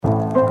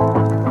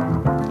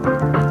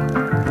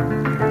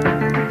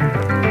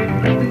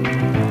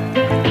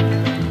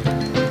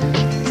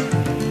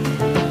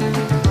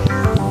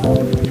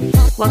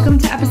Welcome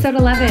to episode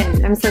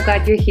 11. I'm so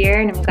glad you're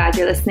here and I'm glad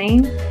you're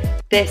listening.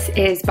 This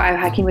is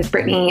Biohacking with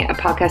Brittany, a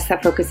podcast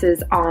that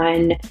focuses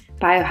on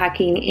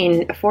biohacking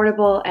in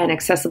affordable and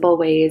accessible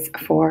ways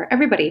for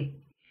everybody.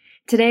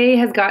 Today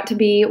has got to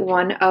be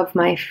one of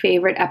my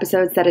favorite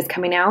episodes that is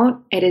coming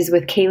out. It is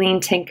with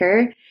Kayleen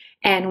Tinker,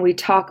 and we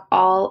talk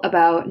all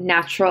about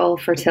natural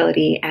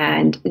fertility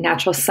and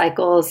natural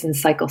cycles and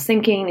cycle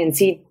syncing and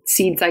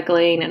seed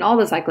cycling and all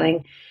the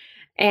cycling.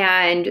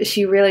 And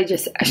she really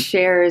just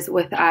shares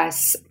with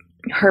us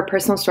her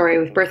personal story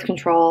with birth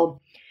control,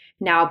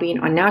 now being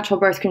on natural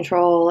birth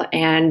control,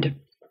 and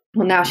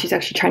now she's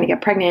actually trying to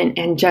get pregnant,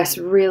 and just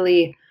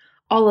really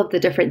all of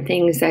the different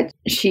things that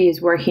she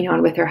is working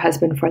on with her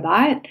husband for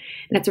that.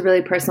 And it's a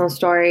really personal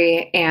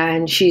story,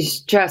 and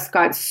she's just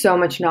got so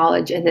much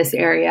knowledge in this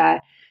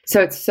area.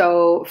 So it's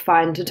so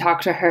fun to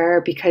talk to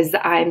her because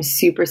I'm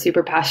super,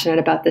 super passionate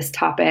about this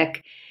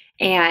topic.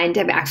 And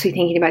I'm actually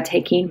thinking about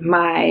taking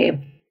my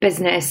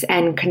business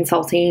and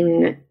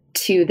consulting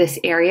to this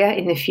area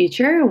in the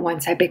future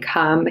once I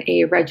become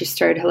a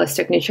registered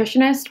holistic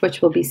nutritionist,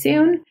 which will be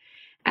soon,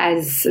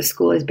 as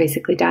school is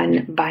basically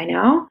done by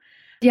now.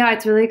 Yeah,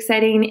 it's really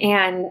exciting.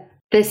 And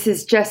this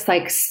is just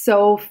like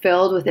so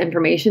filled with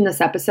information, this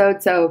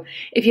episode. So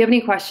if you have any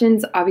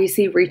questions,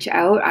 obviously reach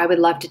out. I would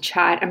love to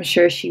chat. I'm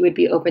sure she would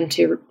be open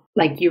to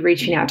like you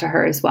reaching out to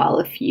her as well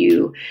if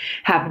you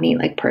have any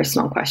like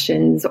personal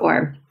questions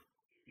or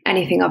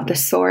anything of the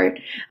sort.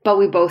 But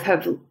we both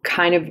have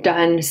kind of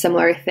done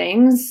similar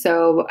things.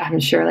 So I'm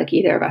sure like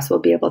either of us will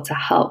be able to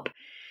help.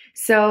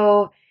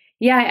 So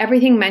yeah,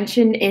 everything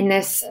mentioned in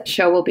this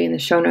show will be in the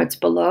show notes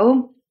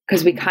below,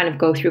 because we kind of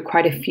go through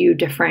quite a few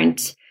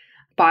different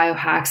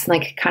biohacks and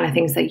like kind of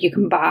things that you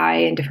can buy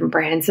and different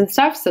brands and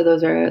stuff. So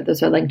those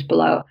are linked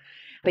below.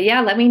 But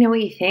yeah, let me know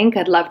what you think.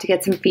 I'd love to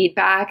get some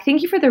feedback.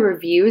 Thank you for the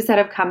reviews that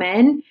have come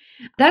in.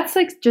 That's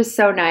like just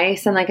so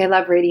nice. And like, I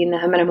love reading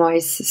them, and I'm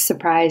always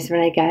surprised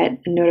when I get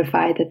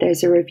notified that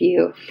there's a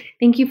review.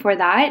 Thank you for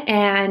that.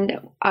 And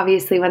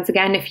obviously, once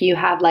again, if you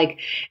have like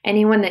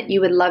anyone that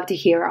you would love to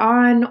hear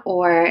on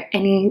or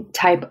any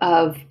type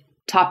of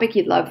topic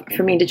you'd love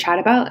for me to chat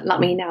about, let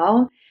me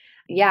know.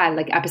 Yeah,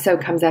 like episode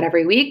comes out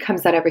every week,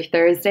 comes out every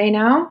Thursday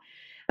now.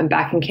 I'm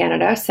back in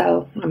Canada,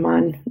 so I'm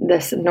on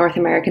this North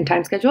American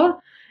time schedule.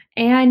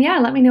 And yeah,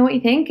 let me know what you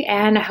think,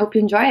 and I hope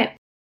you enjoy it.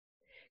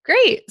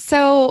 Great.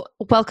 So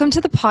welcome to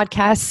the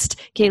podcast,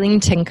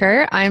 Kayleen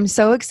Tinker. I'm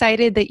so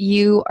excited that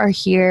you are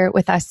here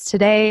with us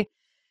today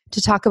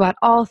to talk about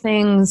all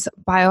things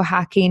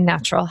biohacking,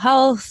 natural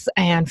health,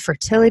 and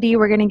fertility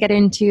we're going to get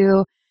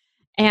into,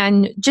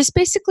 and just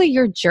basically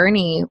your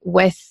journey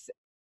with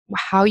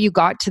how you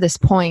got to this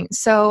point.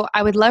 So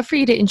I would love for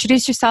you to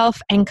introduce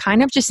yourself and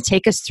kind of just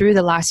take us through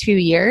the last few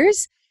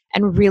years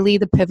and really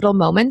the pivotal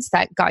moments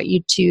that got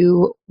you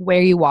to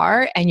where you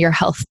are and your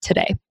health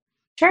today.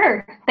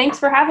 Sure. Thanks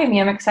for having me.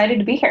 I'm excited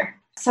to be here.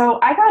 So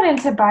I got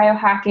into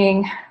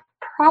biohacking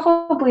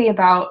probably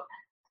about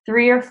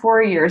 3 or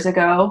 4 years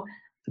ago.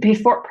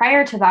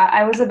 Prior to that,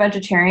 I was a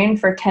vegetarian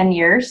for 10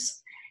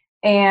 years.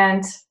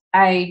 And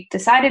I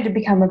decided to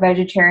become a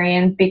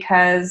vegetarian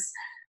because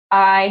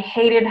I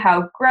hated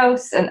how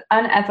gross and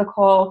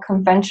unethical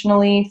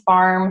conventionally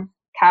farmed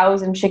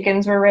cows and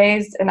chickens were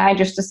raised. And I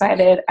just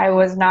decided I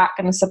was not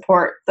going to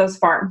support those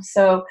farms.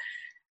 So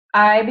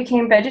I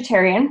became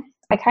vegetarian.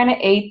 I kind of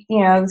ate,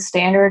 the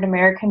standard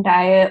American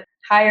diet,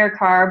 higher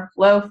carb,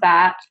 low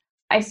fat.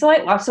 I still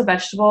ate lots of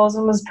vegetables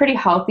and was pretty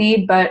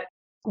healthy. But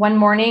one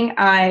morning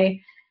I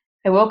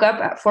woke up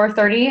at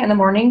 4:30 in the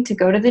morning to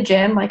go to the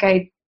gym like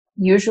I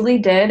usually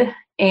did.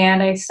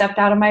 And I stepped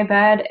out of my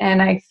bed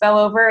and I fell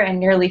over and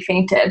nearly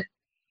fainted.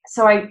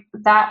 So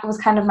that was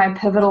kind of my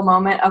pivotal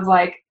moment of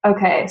like,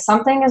 okay,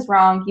 something is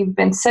wrong. You've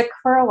been sick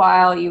for a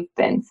while. You've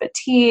been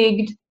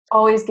fatigued,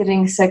 always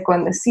getting sick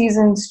when the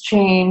seasons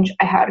change.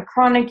 I had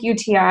chronic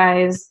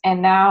UTIs, and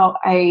now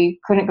I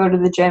couldn't go to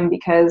the gym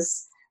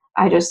because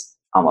I just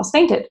almost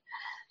fainted.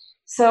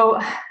 So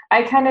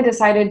I kind of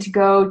decided to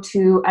go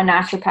to a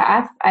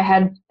naturopath. I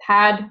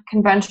had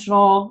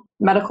conventional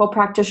medical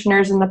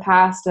practitioners in the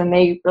past, and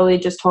they really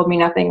just told me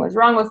nothing was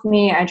wrong with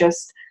me. I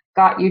just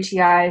got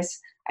UTIs.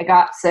 I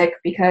got sick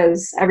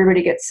because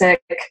everybody gets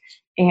sick,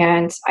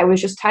 and I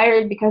was just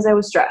tired because I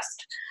was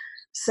stressed.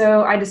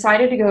 So I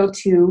decided to go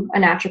to a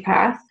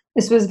naturopath.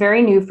 This was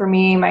very new for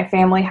me. My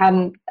family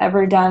hadn't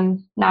ever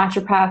done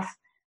naturopath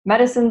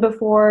medicine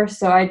before,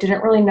 so I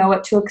didn't really know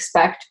what to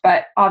expect.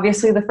 But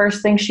obviously the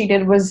first thing she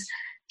did was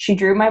she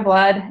drew my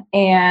blood,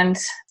 and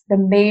the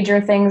major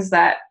things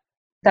that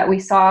we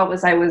saw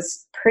was I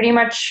was pretty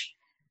much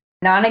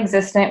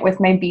non-existent with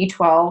my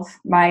B12.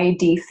 My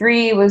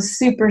D3 was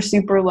super,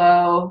 super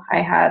low.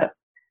 I had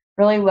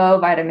really low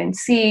vitamin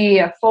C,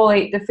 a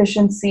folate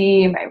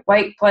deficiency. My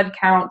white blood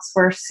counts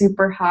were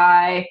super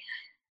high.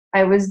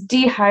 I was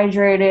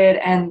dehydrated,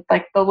 and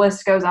like the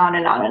list goes on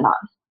and on and on.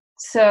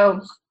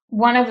 So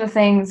one of the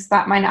things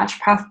that my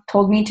naturopath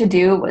told me to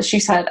do was she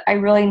said I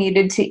really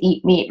needed to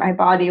eat meat. My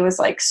body was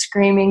like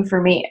screaming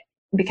for meat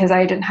because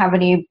I didn't have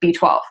any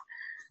B12.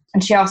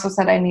 And she also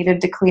said I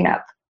needed to clean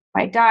up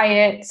my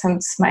diet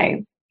since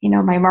my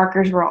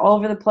markers were all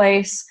over the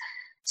place.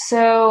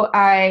 So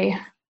I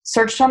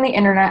searched on the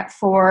internet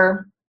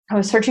I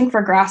was searching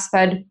for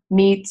grass-fed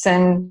meats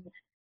and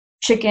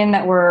chicken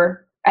that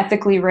were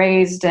ethically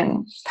raised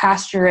and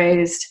pasture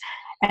raised.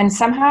 And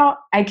somehow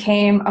I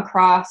came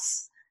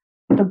across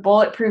the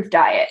Bulletproof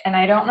Diet. And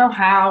I don't know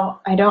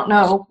how, I don't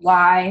know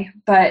why,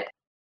 but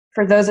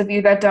for those of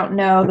you that don't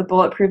know, the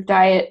Bulletproof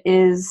Diet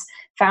is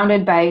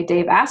founded by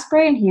Dave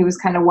Asprey, and he was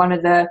kind of one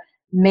of the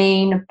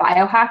main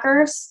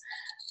biohackers.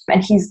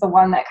 And he's the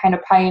one that kind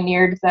of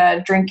pioneered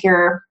the drink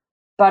your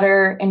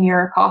butter in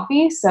your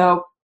coffee.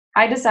 So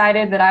I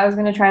decided that I was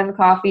going to try the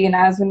coffee and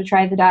I was going to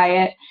try the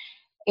diet.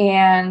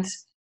 And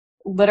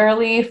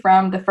literally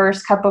from the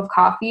first cup of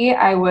coffee,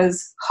 I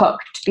was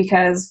hooked,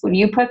 because when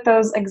you put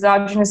those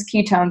exogenous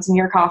ketones in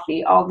your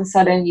coffee, all of a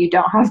sudden you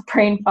don't have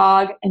brain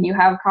fog and you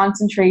have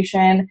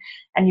concentration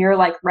and you're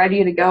like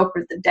ready to go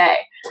for the day.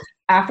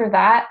 After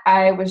that,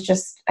 I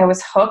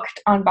was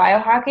hooked on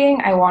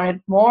biohacking. I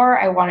wanted more.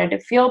 I wanted to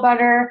feel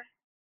better.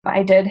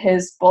 I did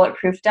his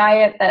Bulletproof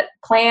Diet, that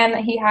plan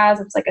that he has.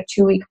 It's like a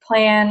 2-week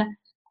plan.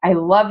 I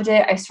loved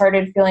it. I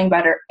started feeling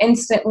better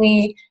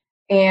instantly.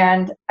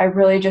 And I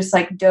really just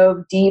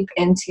dove deep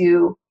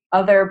into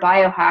other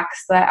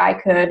biohacks that I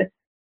could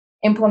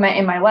implement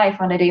in my life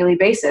on a daily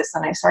basis.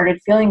 And I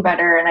started feeling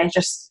better, and I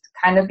just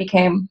kind of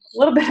became a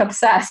little bit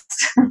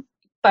obsessed.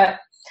 But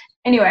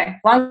anyway,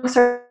 long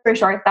story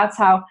short, that's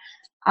how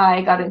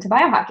I got into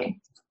biohacking.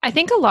 I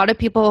think a lot of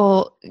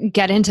people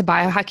get into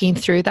biohacking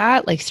through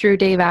that, like through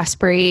Dave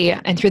Asprey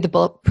and through the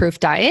Bulletproof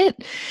Diet.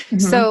 Mm-hmm.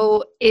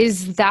 So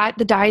is that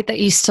the diet that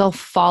you still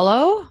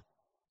follow?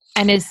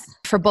 And is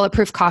for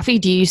Bulletproof Coffee,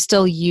 do you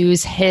still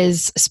use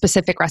his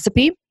specific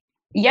recipe?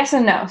 Yes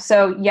and no.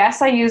 So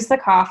yes, I use the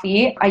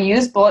coffee. I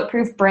use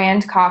Bulletproof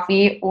brand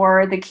coffee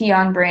or the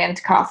Kion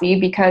brand coffee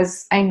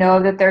because I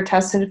know that they're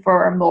tested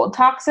for mold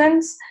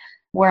toxins,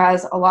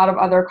 whereas a lot of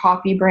other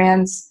coffee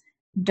brands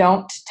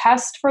don't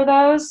test for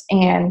those.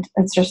 And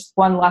it's just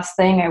one less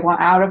thing I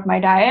want out of my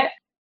diet.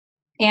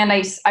 And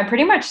I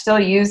pretty much still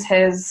use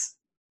his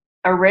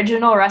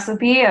original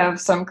recipe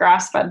of some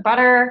grass-fed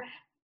butter,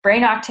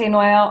 brain octane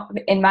oil.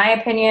 In my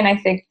opinion, I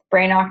think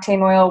brain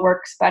octane oil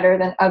works better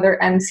than other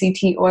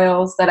MCT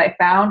oils that I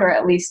found, or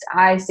at least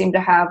I seem to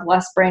have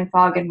less brain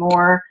fog and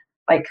more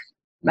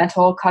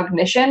mental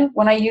cognition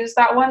when I use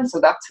that one.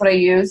 So that's what I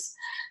use.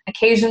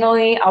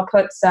 Occasionally, I'll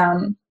put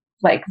some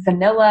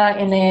vanilla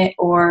in it,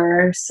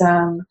 or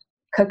some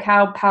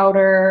cacao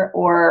powder,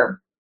 or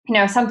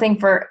something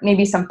for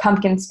maybe some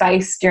pumpkin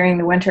spice during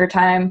the winter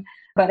time.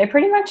 But I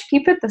pretty much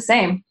keep it the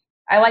same.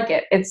 I like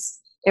it.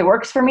 It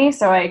works for me,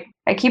 so I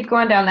keep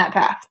going down that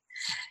path.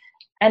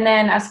 And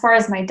then as far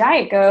as my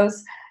diet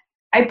goes,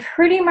 I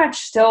pretty much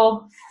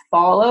still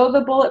follow the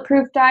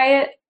Bulletproof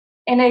Diet.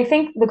 And I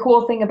think the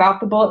cool thing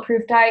about the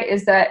Bulletproof Diet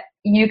is that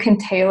you can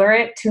tailor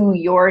it to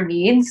your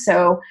needs.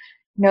 So,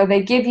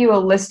 they give you a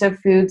list of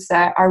foods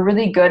that are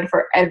really good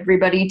for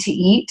everybody to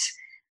eat.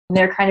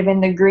 They're kind of in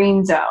the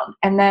green zone.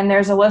 And then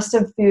there's a list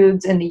of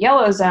foods in the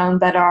yellow zone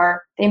that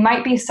they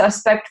might be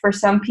suspect for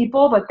some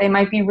people, but they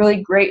might be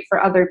really great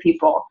for other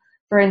people.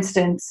 For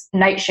instance,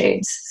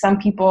 nightshades. Some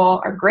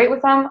people are great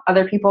with them,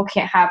 other people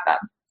can't have them.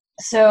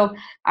 So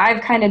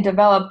I've kind of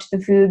developed the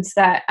foods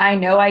that I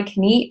know I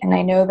can eat and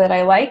I know that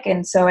I like,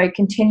 and so I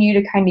continue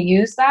to kind of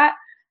use that.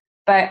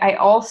 But I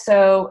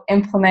also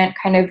implement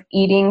kind of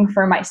eating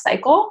for my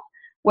cycle,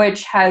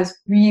 which has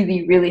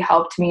really, really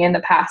helped me in the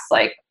past,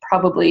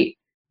 probably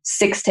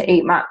 6 to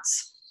 8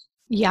 months.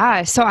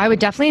 Yeah, so I would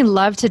definitely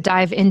love to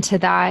dive into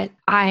that.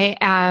 I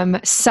am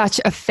such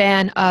a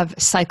fan of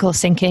cycle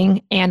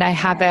syncing, and I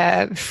have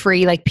a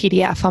free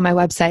PDF on my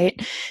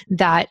website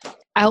that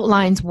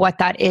outlines what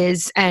that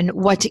is and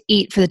what to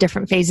eat for the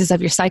different phases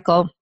of your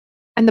cycle.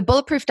 And the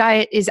Bulletproof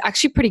Diet is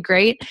actually pretty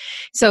great.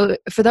 So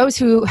for those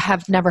who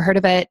have never heard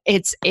of it,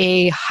 it's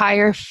a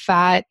higher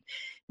fat,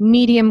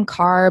 medium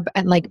carb,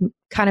 and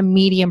kind of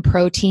medium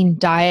protein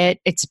diet.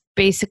 It's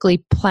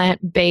basically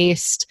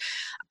plant-based.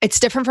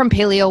 It's different from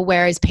paleo,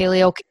 whereas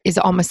paleo is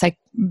almost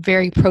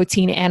very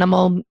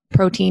animal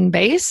protein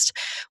based,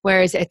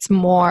 whereas it's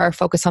more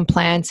focused on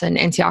plants and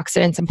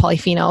antioxidants and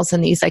polyphenols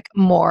and these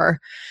more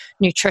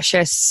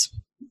nutritious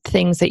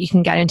things that you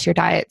can get into your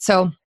diet.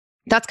 So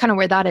that's kind of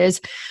where that is.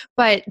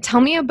 But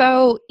tell me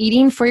about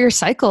eating for your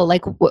cycle.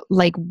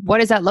 What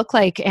does that look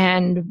like,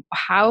 and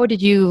how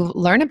did you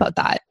learn about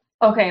that?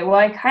 Okay,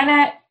 well,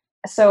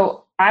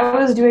 so I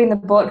was doing the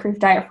Bulletproof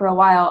Diet for a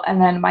while, and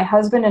then my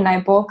husband and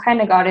I both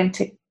kind of got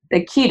into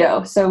the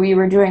keto. So we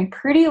were doing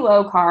pretty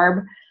low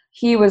carb.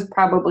 He was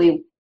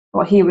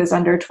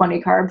under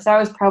 20 carbs. I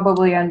was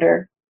probably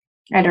under,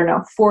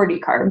 40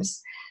 carbs.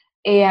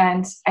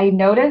 And I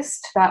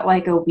noticed that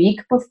a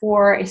week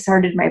before I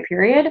started my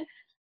period,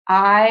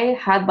 I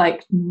had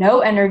no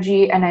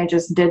energy and I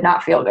just did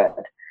not feel good.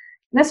 And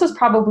this was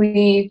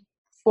probably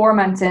 4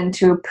 months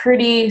into a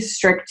pretty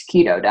strict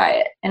keto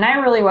diet. And I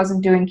really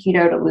wasn't doing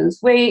keto to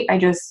lose weight.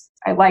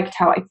 I liked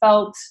how I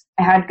felt.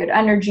 I had good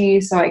energy,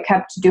 so I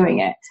kept doing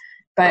it.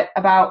 But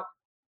about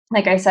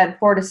like I said,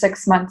 4 to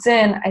 6 months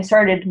in, I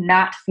started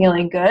not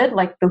feeling good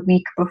like the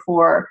week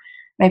before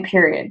my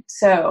period.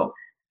 So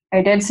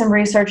I did some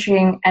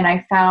researching and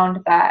I found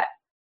that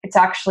it's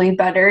actually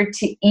better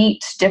to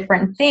eat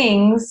different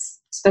things,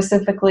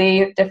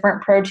 specifically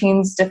different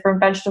proteins, different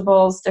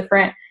vegetables,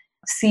 different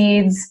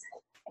seeds,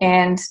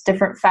 and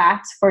different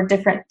fats for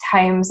different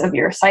times of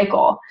your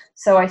cycle.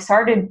 So I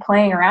started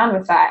playing around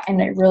with that,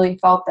 and it really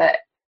felt that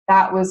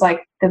that was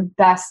like the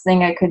best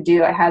thing I could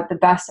do. I had the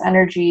best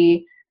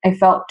energy. I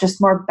felt just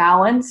more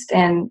balanced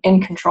and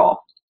in control.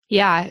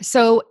 Yeah.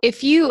 So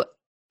if you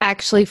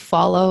actually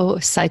follow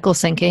cycle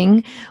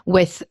syncing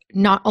with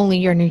not only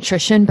your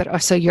nutrition, but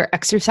also your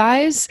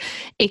exercise,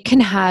 it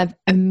can have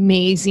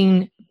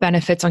amazing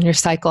benefits on your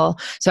cycle.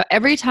 So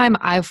every time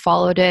I've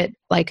followed it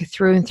like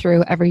through and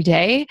through every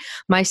day,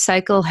 my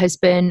cycle has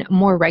been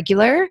more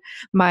regular.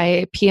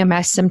 My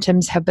PMS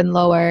symptoms have been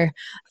lower.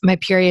 My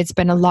period's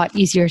been a lot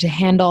easier to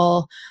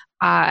handle.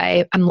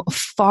 I'm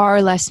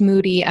far less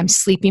moody. I'm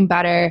sleeping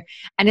better.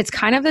 And it's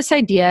kind of this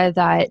idea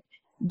that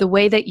the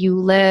way that you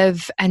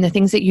live and the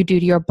things that you do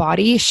to your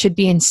body should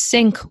be in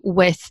sync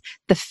with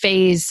the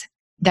phase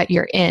that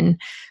you're in.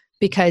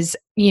 Because,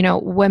 you know,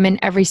 women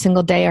every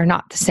single day are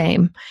not the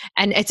same.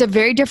 And it's a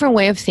very different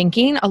way of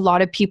thinking. A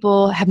lot of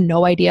people have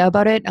no idea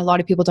about it. A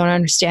lot of people don't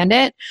understand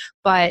it.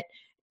 But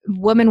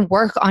women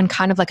work on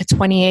kind of like a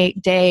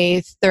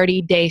 28-day,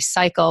 30-day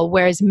cycle,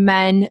 whereas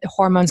men,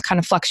 hormones kind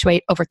of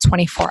fluctuate over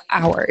 24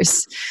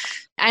 hours.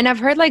 And I've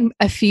heard like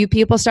a few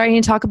people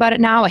starting to talk about it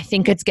now. I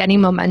think it's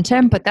getting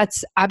momentum, but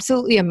that's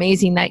absolutely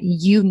amazing that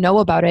you know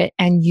about it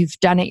and you've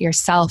done it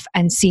yourself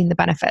and seen the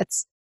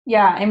benefits.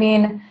 Yeah, I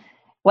mean,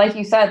 like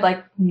you said,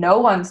 like no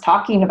one's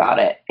talking about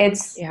it.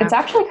 It's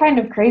actually kind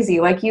of crazy.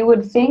 Like you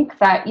would think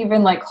that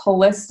even like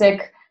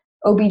holistic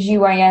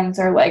OBGYNs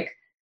or like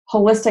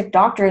holistic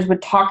doctors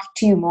would talk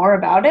to you more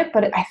about it,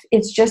 but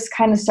it's just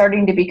kind of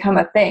starting to become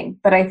a thing.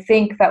 But I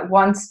think that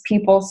once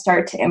people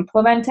start to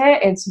implement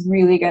it, it's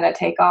really going to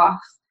take off.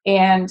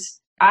 And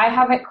I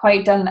haven't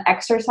quite done the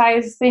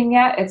exercise thing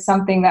yet. It's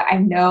something that I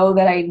know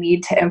that I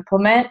need to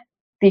implement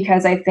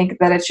because I think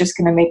that it's just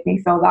going to make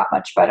me feel that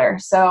much better.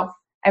 So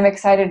I'm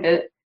excited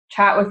to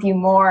chat with you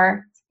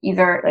more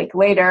either like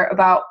later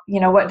about, you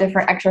know, what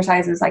different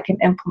exercises I can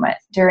implement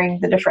during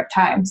the different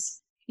times.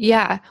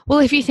 Yeah. Well,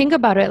 if you think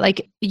about it,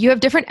 like you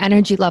have different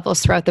energy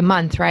levels throughout the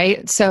month,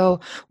 right?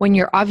 So when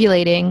you're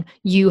ovulating,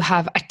 you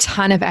have a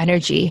ton of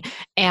energy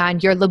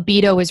and your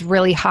libido is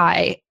really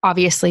high,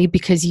 obviously,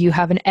 because you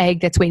have an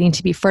egg that's waiting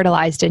to be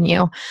fertilized in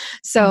you.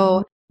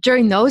 So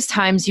during those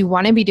times, you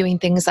want to be doing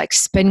things like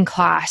spin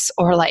class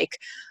or like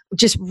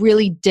just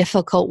really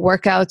difficult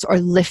workouts or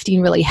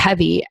lifting really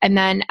heavy. And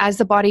then as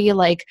the body,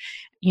 like,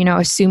 you know,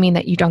 assuming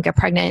that you don't get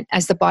pregnant,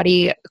 as the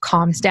body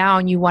calms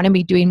down, you want to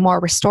be doing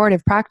more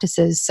restorative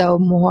practices. So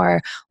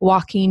more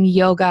walking,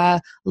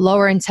 yoga,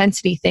 lower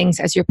intensity things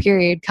as your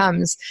period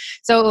comes.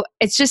 So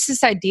it's just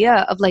this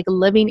idea of like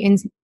living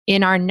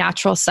in our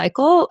natural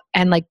cycle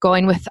and like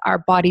going with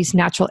our body's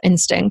natural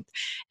instinct.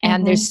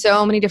 And there's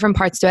so many different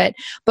parts to it.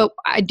 But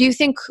I do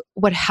think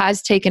what has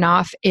taken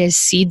off is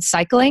seed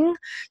cycling.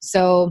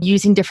 So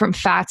using different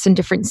fats and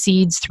different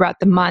seeds throughout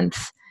the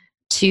month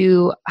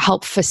to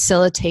help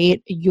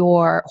facilitate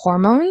your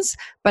hormones.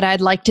 But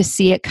I'd like to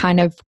see it kind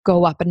of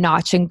go up a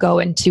notch and go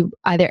into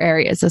other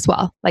areas as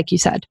well, like you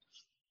said.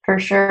 For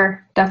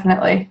sure.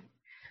 Definitely.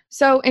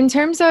 So in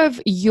terms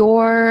of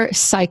your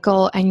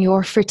cycle and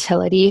your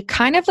fertility,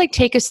 kind of like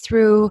take us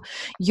through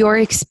your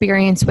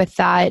experience with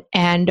that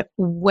and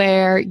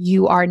where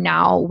you are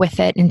now with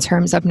it in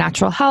terms of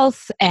natural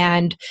health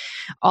and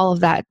all of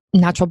that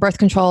natural birth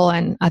control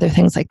and other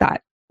things like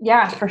that.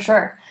 Yeah, for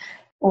sure.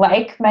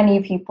 Like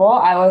many people,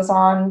 I was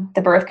on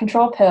the birth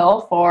control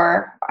pill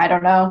for, I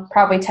don't know,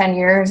 probably 10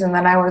 years. And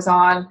then I was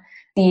on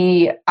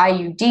the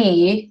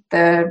IUD,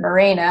 the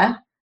Mirena,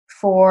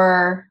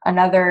 for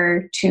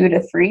another 2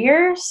 to 3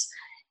 years.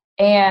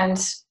 And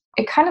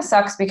it kind of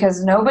sucks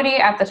because nobody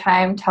at the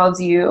time tells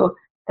you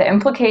the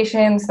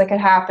implications that could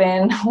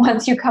happen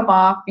once you come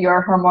off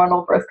your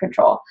hormonal birth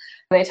control.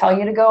 They tell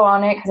you to go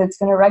on it because it's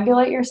going to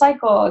regulate your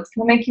cycle. It's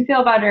going to make you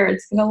feel better.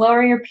 It's going to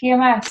lower your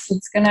PMS.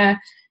 It's going to,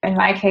 in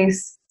my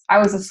case, I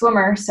was a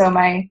swimmer. So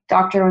my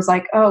doctor was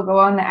like, oh, go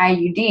on the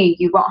IUD.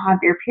 You won't have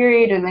your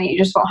period and then you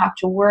just won't have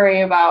to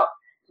worry about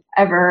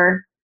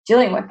ever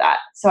dealing with that.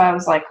 So I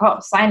was like, oh,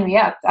 sign me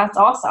up. That's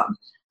awesome.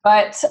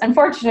 But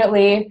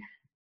unfortunately,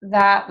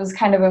 that was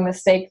kind of a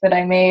mistake that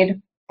I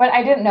made. But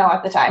I didn't know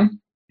at the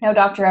time. No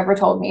doctor ever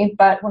told me.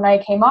 But when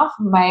I came off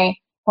my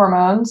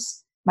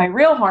hormones, my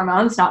real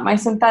hormones, not my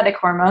synthetic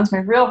hormones, my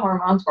real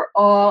hormones were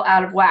all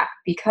out of whack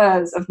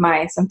because of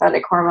my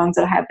synthetic hormones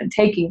that I had been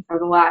taking for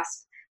the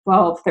last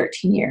 12,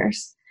 13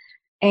 years.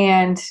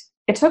 And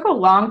it took a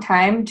long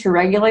time to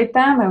regulate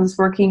them. I was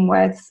working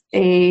with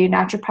a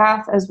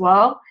naturopath as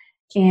well.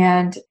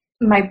 And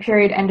my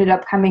period ended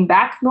up coming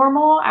back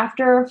normal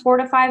after 4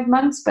 to 5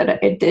 months, but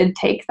it did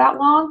take that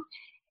long.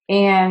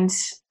 And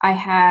I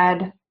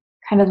had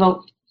kind of the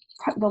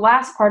the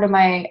last part of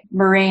my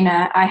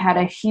Mirena, I had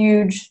a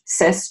huge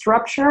cyst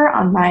rupture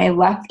on my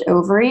left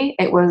ovary.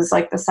 It was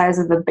like the size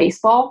of a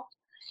baseball.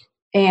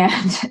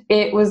 And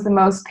it was the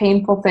most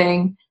painful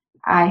thing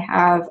I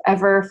have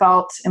ever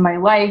felt in my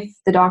life.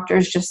 The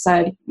doctors just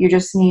said, you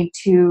just need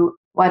to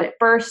let it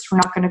burst. We're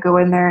not going to go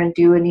in there and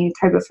do any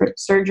type of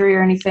surgery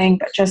or anything,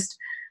 but just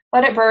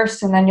let it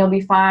burst and then you'll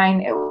be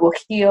fine. It will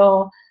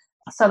heal.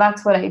 So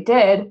that's what I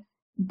did.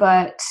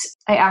 But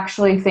I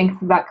actually think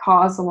that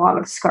caused a lot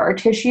of scar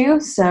tissue.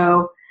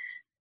 So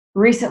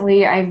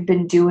recently I've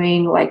been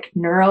doing like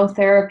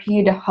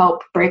neurotherapy to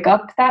help break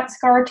up that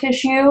scar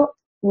tissue.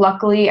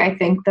 Luckily, I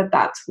think that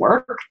that's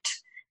worked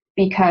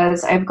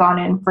because I've gone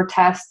in for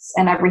tests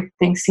and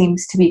everything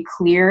seems to be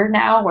clear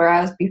now,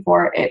 whereas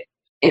before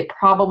it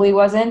probably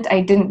wasn't.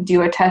 I didn't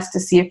do a test to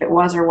see if it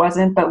was or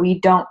wasn't, but we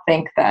don't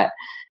think that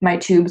my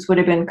tubes would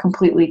have been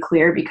completely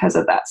clear because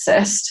of that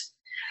cyst.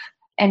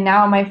 And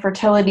now my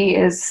fertility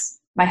is,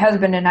 my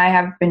husband and I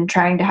have been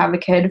trying to have a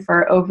kid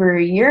for over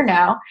a year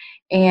now,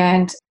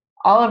 and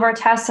all of our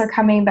tests are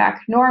coming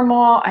back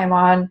normal. I'm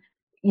on,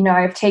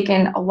 I've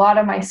taken a lot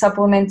of my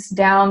supplements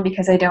down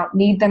because I don't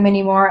need them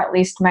anymore, at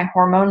least my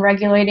hormone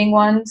regulating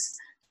ones,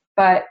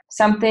 but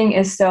something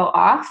is still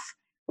off.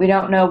 We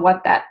don't know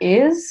what that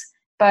is,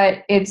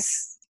 but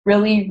it's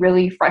really,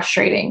 really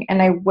frustrating.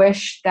 And I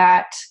wish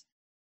that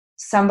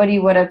somebody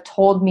would have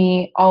told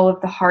me all of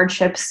the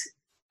hardships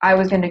I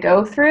was going to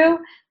go through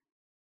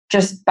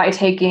just by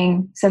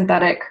taking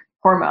synthetic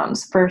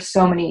hormones for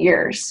so many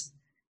years.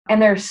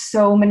 And there's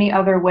so many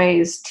other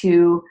ways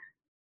to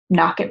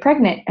not get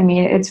pregnant. I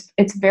mean,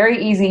 it's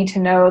very easy to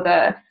know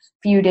the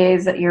few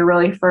days that you're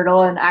really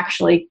fertile and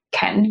actually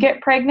can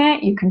get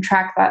pregnant. You can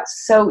track that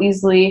so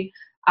easily.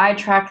 I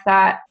track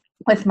that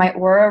with my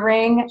Oura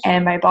ring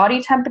and my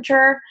body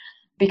temperature.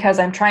 Because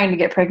I'm trying to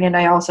get pregnant,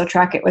 I also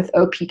track it with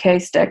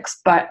OPK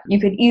sticks, but you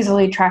could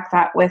easily track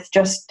that with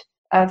just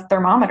a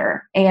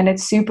thermometer, and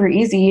it's super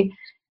easy.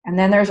 And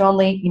then there's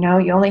only, you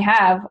only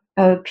have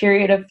a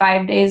period of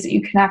 5 days that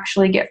you can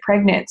actually get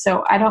pregnant.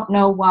 So I don't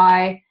know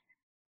why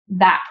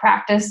that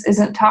practice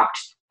isn't talked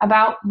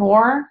about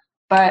more,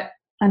 but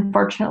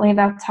unfortunately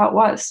that's how it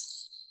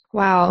was.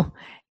 Wow.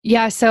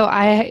 Yeah. So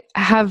I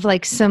have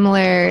like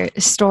similar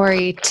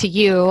story to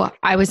you.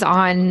 I was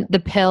on the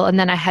pill and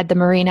then I had the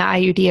Mirena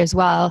IUD as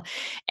well.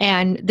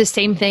 And the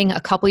same thing,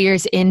 a couple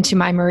years into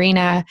my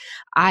Mirena,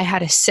 I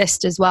had a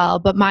cyst as well,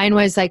 but mine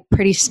was like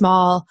pretty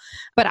small,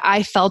 but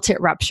I felt it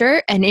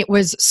rupture and it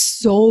was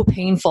so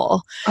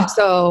painful. Oh.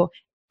 So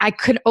I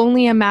could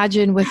only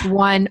imagine with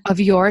one of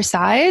your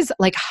size,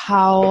 like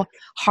how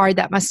hard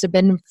that must have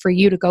been for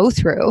you to go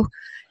through.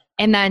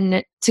 And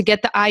then to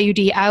get the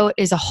IUD out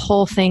is a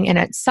whole thing in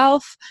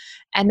itself.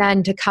 And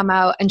then to come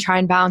out and try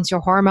and balance your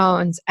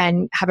hormones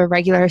and have a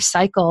regular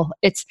cycle,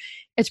 it's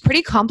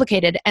pretty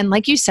complicated. And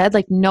like you said,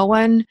 like no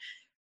one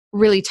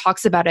really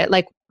talks about it.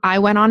 Like I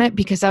went on it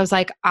because I was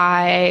like,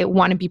 I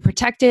want to be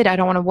protected. I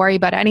don't want to worry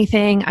about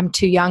anything. I'm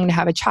too young to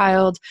have a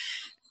child,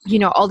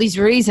 all these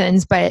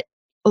reasons, but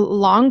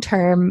long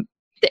term,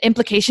 the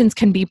implications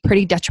can be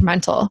pretty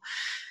detrimental.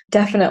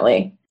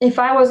 Definitely. If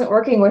I wasn't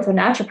working with a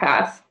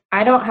naturopath,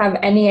 I don't have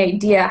any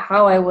idea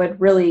how I would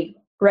really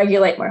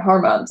regulate my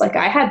hormones. Like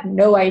I had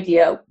no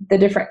idea the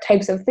different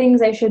types of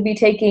things I should be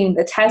taking,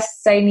 the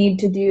tests I need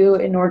to do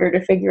in order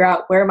to figure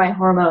out where my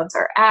hormones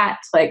are at.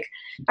 Like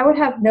I would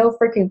have no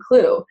freaking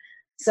clue.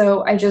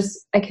 So I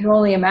can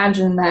only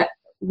imagine that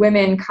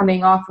women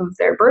coming off of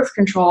their birth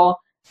control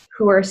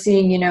who are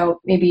seeing,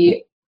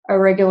 maybe a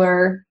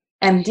regular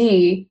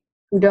MD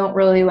who don't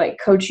really like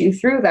coach you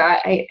through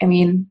that. I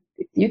mean,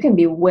 you can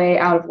be way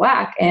out of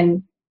whack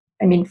and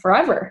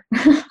forever.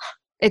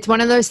 It's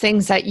one of those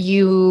things that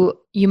you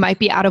might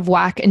be out of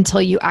whack until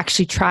you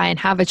actually try and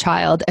have a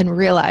child and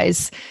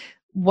realize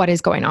what is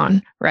going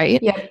on,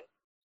 right? Yeah.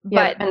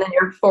 And then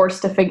you're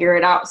forced to figure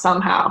it out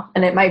somehow.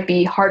 And it might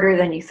be harder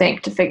than you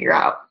think to figure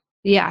out.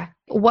 Yeah.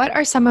 What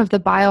are some of the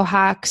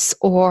biohacks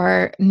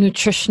or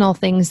nutritional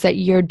things that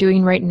you're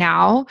doing right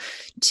now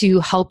to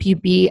help you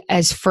be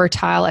as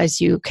fertile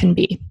as you can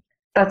be?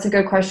 That's a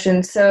good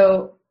question.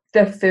 So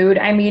the food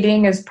I'm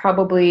eating is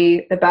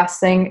probably the best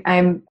thing.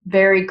 I'm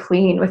very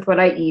clean with what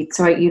I eat.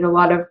 So I eat a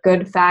lot of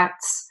good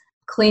fats,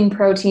 clean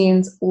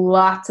proteins,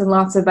 lots and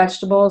lots of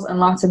vegetables, and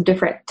lots of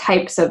different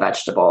types of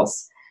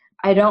vegetables.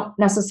 I don't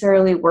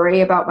necessarily worry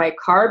about my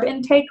carb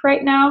intake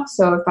right now.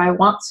 So if I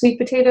want sweet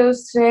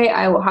potatoes today,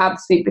 I will have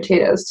sweet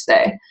potatoes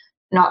today.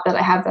 Not that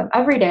I have them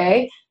every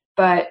day,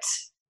 but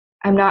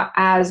I'm not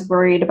as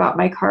worried about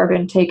my carb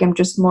intake. I'm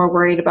just more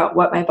worried about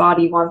what my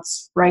body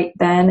wants right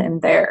then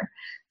and there.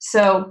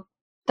 So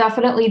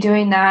definitely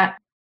doing that.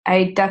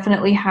 I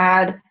definitely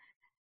had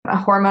a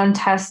hormone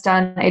test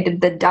done. I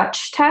did the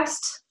Dutch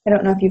test. I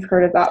don't know if you've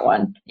heard of that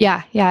one.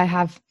 Yeah, I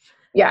have.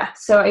 Yeah,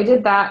 so I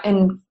did that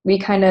and we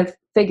kind of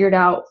figured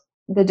out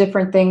the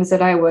different things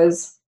that I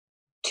was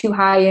too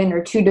high in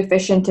or too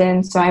deficient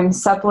in. So I'm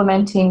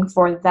supplementing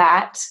for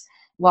that.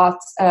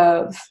 Lots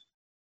of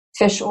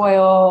fish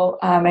oil.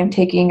 I'm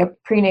taking a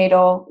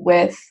prenatal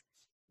with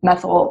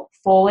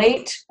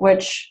methylfolate,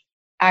 which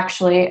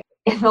actually,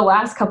 in the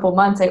last couple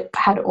months, I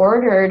had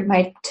ordered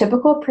my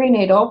typical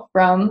prenatal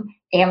from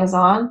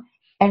Amazon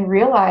and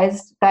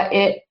realized that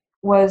it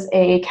was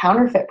a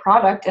counterfeit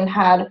product and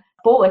had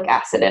folic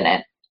acid in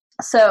it.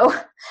 So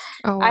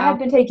Oh, wow. I have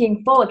been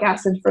taking folic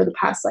acid for the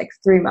past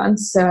 3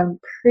 months. So I'm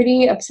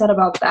pretty upset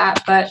about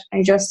that. But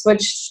I just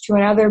switched to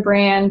another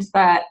brand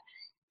that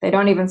they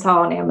don't even sell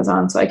on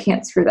Amazon. So I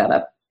can't screw that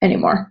up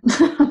anymore.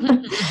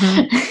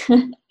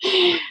 Mm-hmm.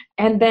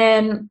 And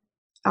then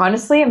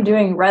honestly, I'm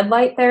doing red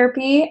light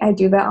therapy. I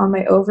do that on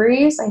my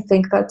ovaries. I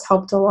think that's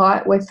helped a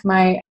lot with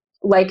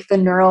the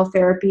neural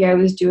therapy I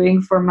was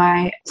doing for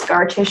my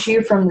scar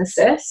tissue from the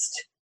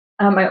cyst.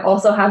 I'm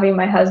also having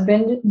my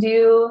husband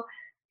do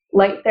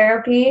light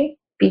therapy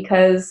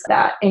because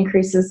that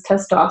increases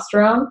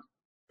testosterone.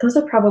 Those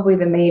are probably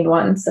the main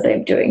ones that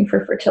I'm doing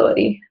for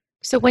fertility.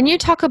 So when you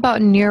talk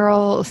about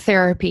neural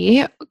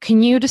therapy,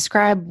 can you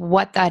describe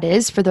what that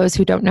is for those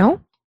who don't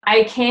know?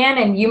 I can,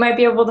 and you might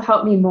be able to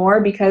help me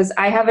more because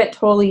I haven't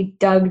totally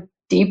dug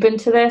deep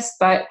into this,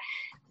 but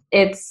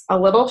it's a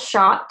little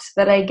shot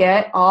that I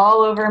get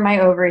all over my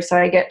ovaries. So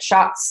I get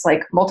shots,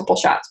 multiple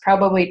shots,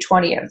 probably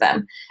 20 of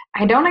them.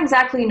 I don't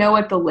exactly know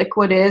what the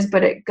liquid is,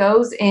 but it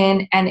goes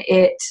in and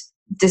it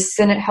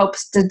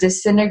helps to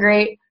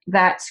disintegrate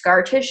that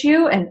scar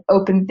tissue and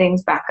open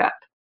things back up.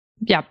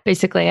 Yeah,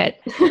 basically it.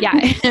 Yeah,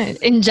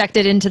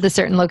 injected into the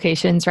certain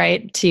locations,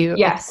 right? To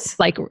yes,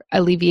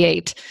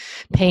 alleviate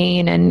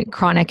pain and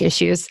chronic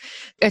issues.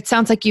 It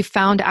sounds like you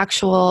found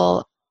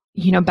actual,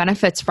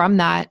 benefits from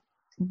that.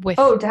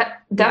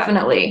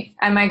 Definitely.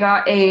 And I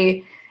got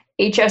a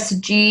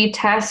HSG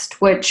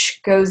test,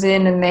 which goes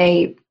in and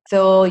they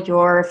fill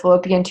your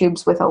fallopian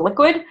tubes with a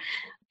liquid.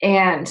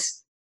 And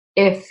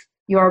if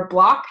you're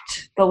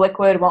blocked, the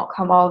liquid won't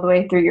come all the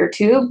way through your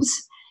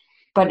tubes.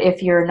 But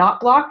if you're not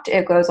blocked,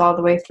 it goes all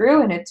the way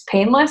through and it's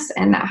painless.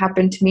 And that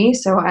happened to me.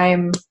 So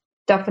I'm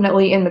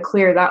definitely in the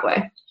clear that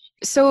way.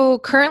 So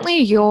currently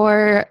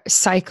your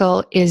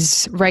cycle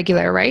is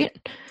regular, right?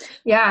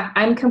 Yeah,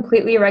 I'm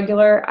completely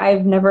regular.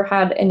 I've never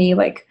had any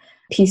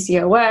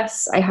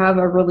PCOS. I have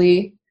a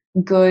really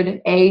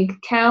good egg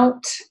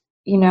count.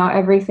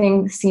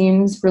 Everything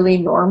seems really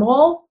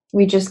normal.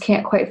 We just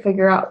can't quite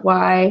figure out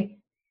why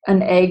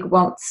an egg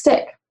won't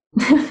stick.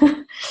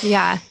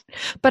 Yeah.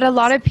 But a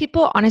lot of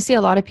people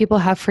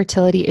have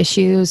fertility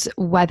issues,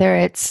 whether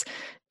it's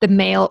the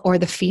male or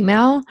the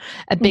female.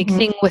 A big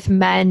thing with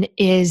men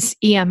is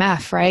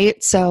EMF,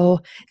 right? So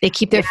they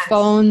keep their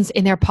phones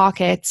in their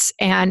pockets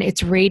and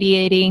it's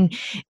radiating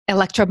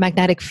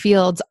electromagnetic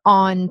fields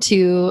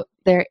onto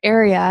their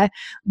area,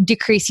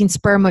 decreasing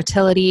sperm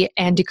motility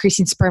and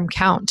decreasing sperm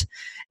count.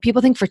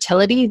 People think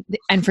fertility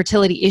and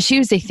fertility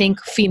issues, they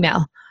think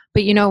female.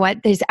 But you know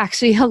what? There's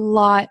actually it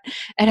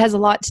has a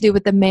lot to do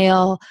with the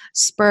male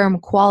sperm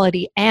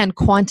quality and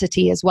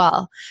quantity as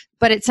well.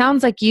 But it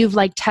sounds like you've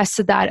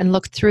tested that and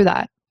looked through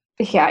that.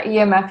 Yeah,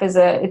 EMF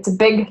it's a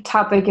big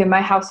topic in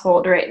my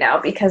household right now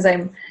because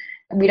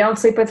we don't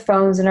sleep with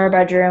phones in our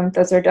bedroom.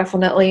 Those are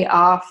definitely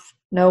off.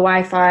 No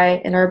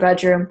Wi-Fi in our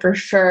bedroom for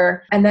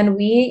sure. And then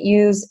we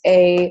use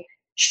a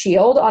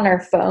shield on our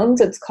phones.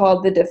 It's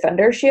called the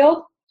Defender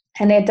Shield.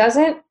 And it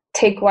doesn't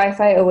take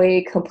Wi-Fi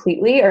away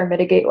completely or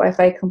mitigate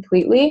Wi-Fi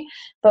completely.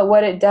 But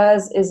what it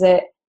does is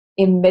it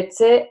emits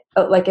it.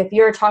 If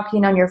you're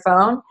talking on your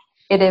phone,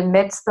 it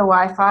emits the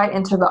Wi-Fi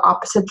into the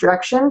opposite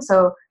direction.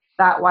 So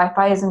that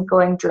Wi-Fi isn't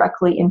going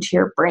directly into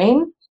your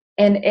brain.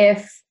 And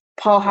if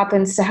Paul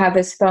happens to have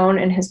his phone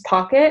in his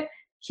pocket,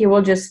 he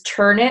will just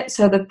turn it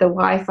so that the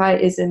Wi-Fi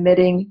is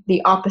emitting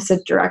the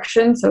opposite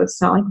direction. So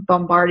it's not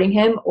bombarding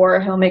him,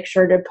 or he'll make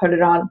sure to put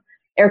it on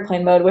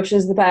airplane mode, which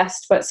is the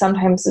best, but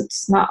sometimes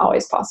it's not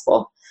always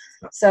possible.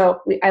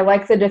 So I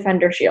like the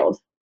Defender Shield.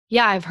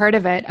 Yeah, I've heard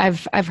of it.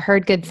 I've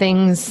heard good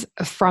things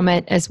from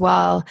it as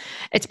well.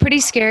 It's pretty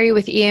scary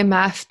with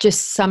EMF,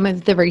 just some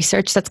of the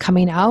research that's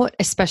coming out,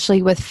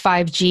 especially with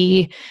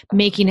 5G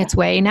making its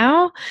way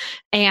now.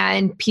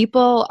 And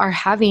people are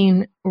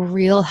having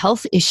real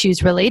health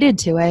issues related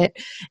to it.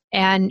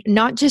 And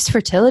not just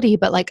fertility,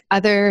 but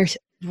other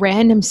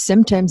random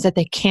symptoms that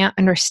they can't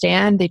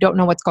understand. They don't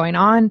know what's going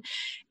on.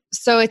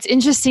 So it's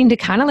interesting to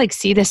kind of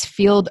see this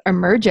field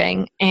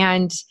emerging.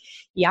 And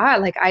yeah,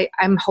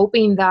 I'm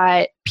hoping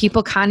that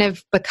people kind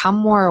of become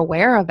more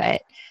aware of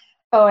it.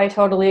 Oh, I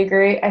totally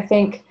agree. I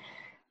think,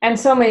 and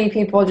so many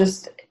people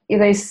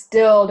they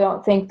still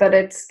don't think that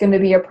it's going to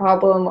be a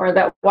problem, or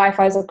that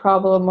Wi-Fi is a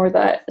problem, or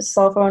that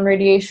cell phone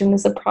radiation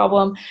is a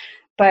problem.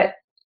 But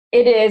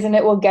it is, and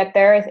it will get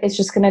there. It's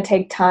just going to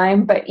take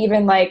time. But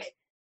even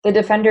the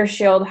Defender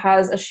Shield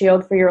has a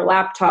shield for your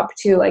laptop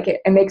too.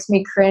 It makes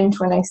me cringe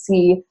when I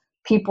see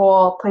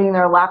people putting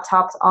their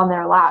laptops on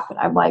their lap. And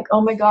I'm like,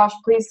 oh my gosh,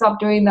 please stop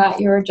doing that.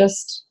 You're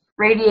just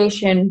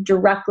radiation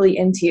directly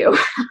into you.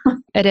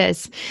 It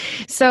is.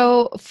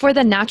 So for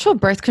the natural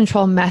birth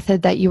control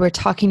method that you were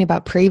talking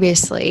about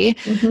previously,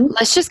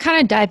 let's just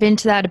kind of dive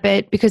into that a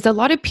bit, because a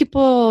lot of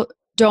people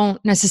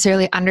don't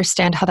necessarily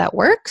understand how that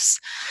works.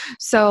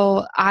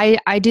 So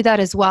I do that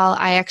as well.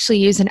 I actually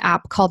use an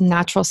app called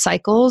Natural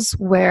Cycles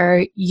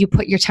where you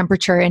put your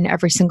temperature in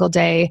every single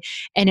day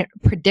and it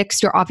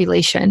predicts your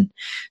ovulation.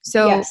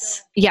 So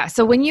Yes. yeah,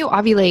 so when you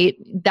ovulate,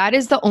 that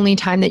is the only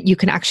time that you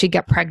can actually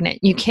get pregnant.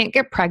 You can't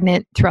get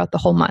pregnant throughout the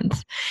whole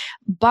month.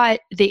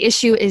 But the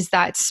issue is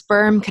that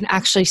sperm can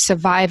actually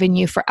survive in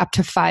you for up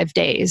to 5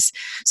 days.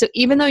 So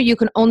even though you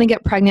can only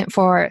get pregnant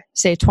for,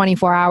 say,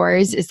 24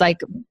 hours, is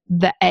like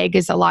the egg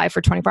is alive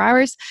for 24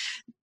 hours,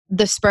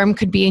 the sperm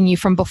could be in you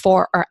from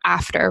before or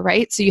after,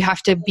 right? So you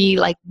have to be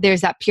like,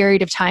 there's that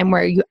period of time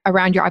where you,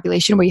 around your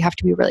ovulation, where you have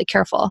to be really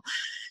careful.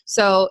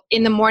 So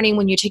in the morning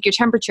when you take your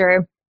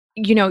temperature,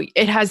 you know,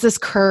 it has this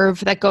curve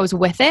that goes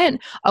with it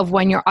of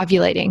when you're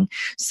ovulating.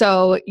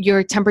 So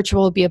your temperature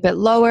will be a bit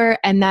lower.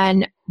 And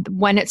then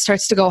when it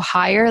starts to go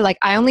higher, like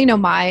I only know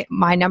my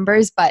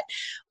numbers, but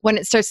when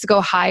it starts to go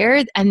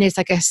higher and there's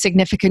like a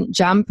significant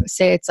jump,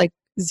 say it's like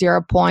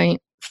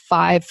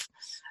 0.5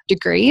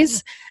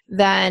 degrees,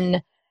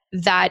 then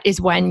that is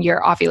when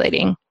you're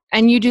ovulating.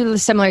 And you do the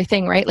similar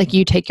thing, right? Like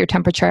you take your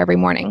temperature every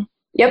morning.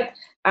 Yep.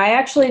 I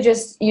actually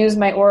just use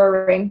my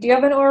Oura Ring. Do you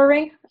have an Oura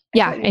Ring?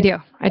 Yeah, I do.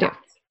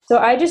 So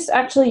I just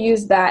actually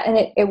use that,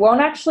 and it won't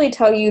actually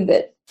tell you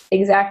the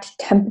exact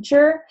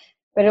temperature,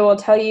 but it will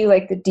tell you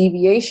like the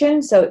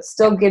deviation. So it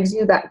still gives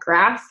you that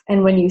graph.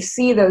 And when you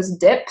see those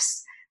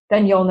dips,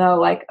 then you'll know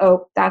like,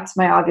 oh, that's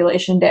my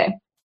ovulation day.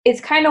 It's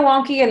kind of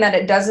wonky in that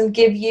it doesn't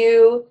give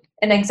you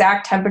an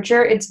exact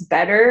temperature. It's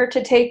better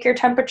to take your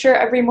temperature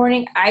every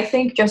morning, I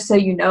think, just so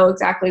you know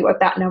exactly what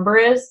that number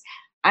is.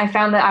 I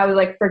found that I was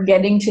like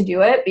forgetting to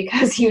do it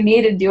because you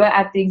need to do it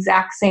at the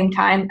exact same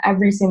time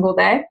every single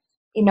day.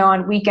 You know,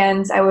 on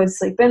weekends, I would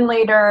sleep in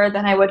later,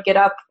 then I would get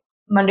up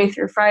Monday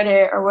through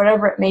Friday or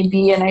whatever it may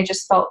be. And I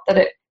just felt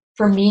that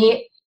for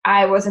me,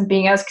 I wasn't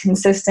being as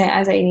consistent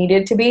as I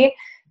needed to be.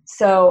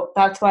 So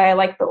that's why I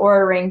like the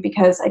Oura Ring,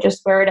 because I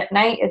just wear it at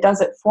night. It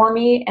does it for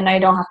me and I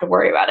don't have to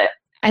worry about it.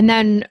 And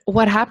then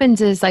what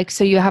happens is like,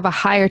 so you have a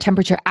higher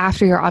temperature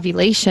after your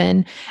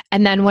ovulation.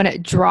 And then when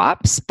it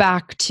drops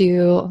back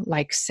to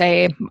like,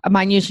 say,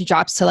 mine usually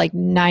drops to like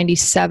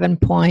 97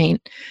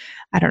 point,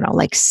 I don't know,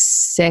 like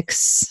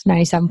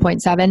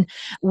 97.7.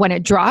 When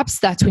it drops,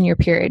 that's when your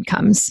period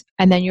comes.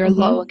 And then you're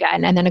low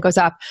again, and then it goes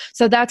up.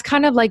 So that's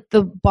kind of like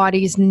the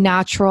body's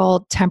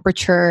natural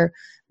temperature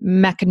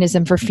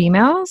mechanism for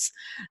females.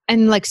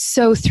 And like,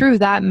 so through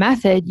that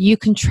method, you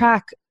can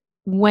track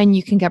when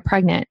you can get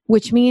pregnant,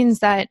 which means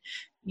that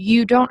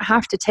you don't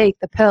have to take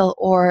the pill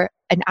or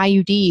an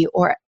IUD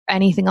or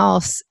anything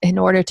else in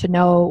order to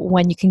know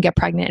when you can get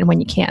pregnant and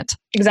when you can't.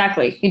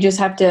 Exactly. You just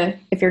have to,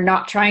 if you're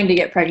not trying to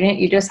get pregnant,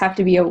 you just have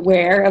to be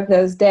aware of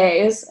those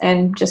days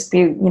and just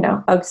be,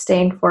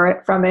 abstain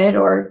from it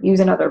or use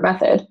another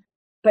method.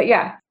 But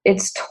yeah,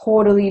 it's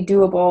totally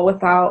doable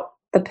without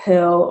the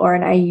pill or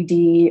an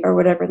IUD or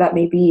whatever that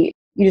may be.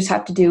 You just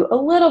have to do a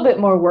little bit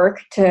more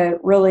work to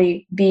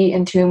really be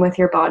in tune with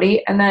your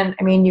body. And then,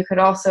 you could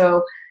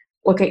also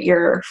look at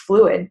your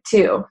fluid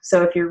too.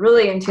 So if you're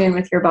really in tune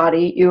with your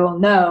body, you will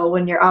know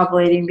when you're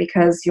ovulating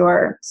because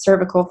your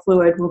cervical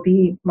fluid will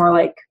be more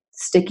like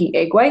sticky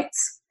egg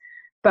whites.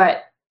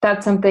 But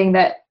that's something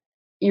that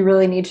you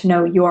really need to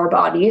know your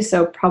body.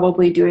 So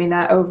probably doing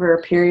that over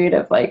a period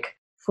of like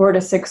 4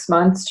 to 6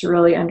 months to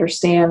really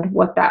understand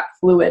what that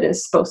fluid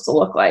is supposed to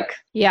look like.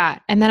 Yeah.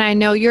 And then I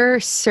know your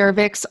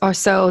cervix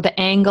also, the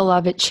angle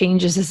of it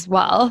changes as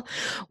well,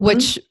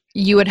 which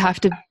you would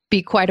have to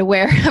be quite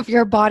aware of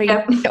your body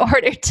in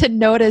order to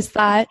notice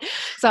that.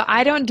 So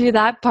I don't do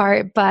that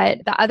part,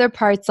 but the other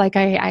parts, like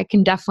I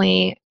can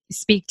definitely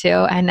speak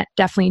to and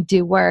definitely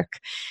do work.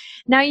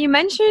 Now, you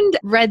mentioned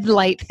red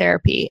light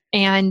therapy,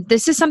 and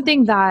this is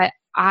something that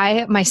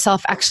I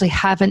myself actually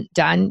haven't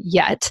done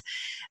yet,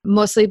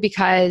 mostly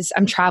because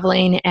I'm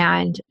traveling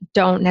and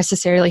don't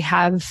necessarily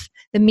have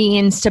the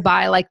means to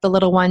buy like the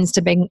little ones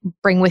to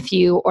bring with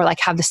you, or like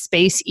have the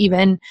space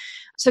even.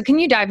 So can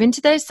you dive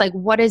into this? Like,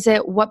 what is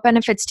it? What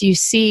benefits do you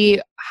see?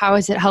 How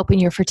is it helping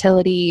your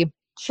fertility?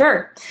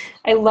 Sure.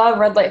 I love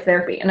red light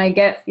therapy, and I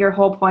get your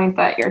whole point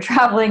that you're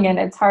traveling and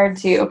it's hard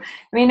to,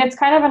 it's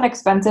kind of an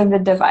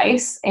expensive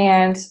device,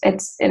 and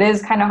it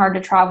is kind of hard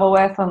to travel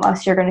with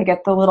unless you're going to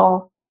get the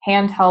little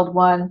handheld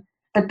one.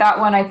 But that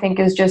one I think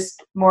is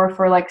just more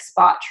for like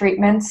spot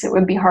treatments. It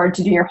would be hard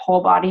to do your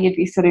whole body. You'd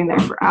be sitting there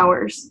for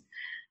hours.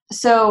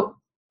 So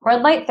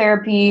red light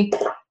therapy,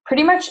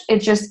 pretty much it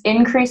just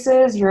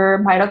increases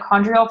your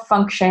mitochondrial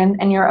function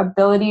and your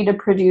ability to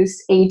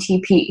produce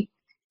ATP.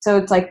 So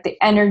it's like the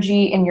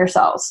energy in your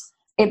cells.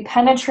 It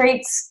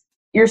penetrates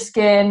your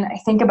skin, I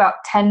think about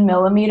 10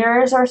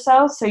 millimeters or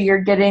so. So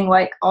you're getting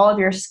like all of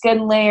your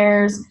skin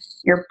layers,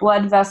 your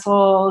blood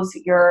vessels,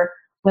 your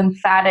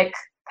lymphatic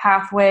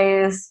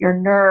pathways, your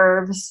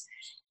nerves.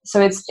 So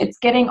it's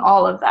getting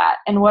all of that.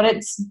 And what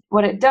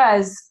it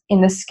does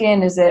in the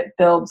skin is it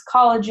builds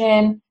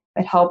collagen.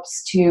 It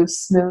helps to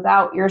smooth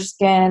out your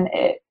skin.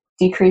 It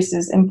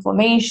decreases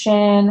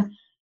inflammation.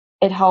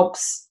 It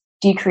helps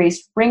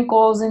decrease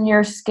wrinkles in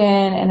your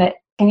skin, and it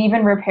can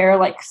even repair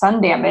like sun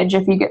damage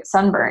if you get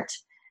sunburnt.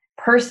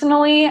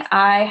 Personally,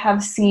 I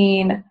have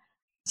seen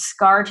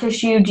scar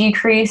tissue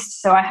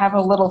decreased. So I have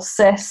a little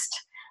cyst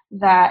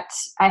that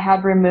I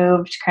had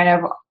removed kind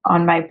of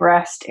on my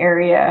breast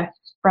area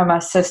from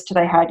a cyst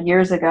that I had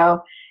years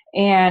ago.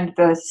 And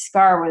the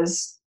scar it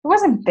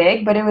wasn't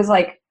big, but it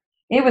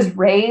was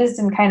raised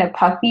and kind of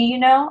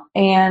puffy,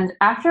 and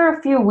after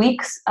a few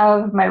weeks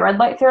of my red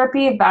light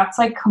therapy, that's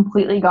like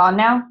completely gone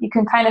now. You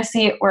can kind of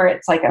see it where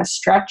it's like a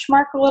stretch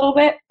mark a little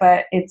bit,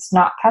 but it's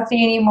not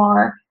puffy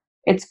anymore.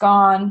 It's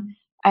gone.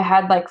 I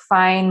had like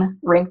fine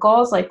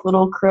wrinkles, like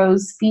little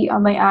crow's feet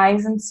on my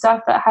eyes and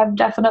stuff that have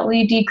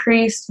definitely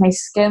decreased. My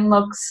skin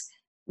looks,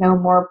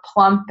 more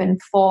plump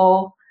and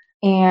full.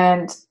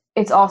 And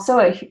it's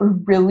also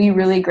really,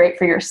 really great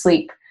for your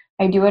sleep.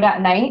 I do it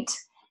at night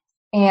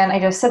and I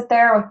just sit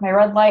there with my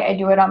red light. I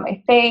do it on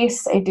my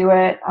face. I do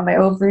it on my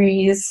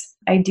ovaries.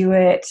 I do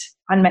it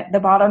on the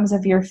bottoms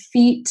of your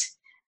feet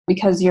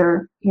because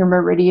your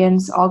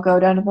meridians all go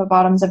down to the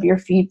bottoms of your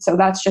feet. So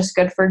that's just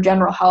good for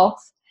general health.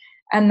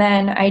 And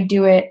then I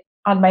do it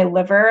on my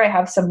liver. I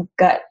have some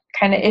gut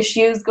kind of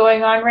issues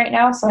going on right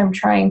now. So I'm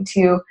trying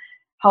to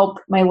help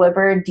my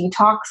liver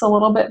detox a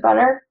little bit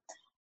better.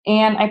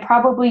 And I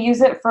probably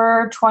use it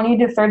for 20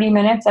 to 30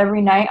 minutes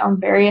every night on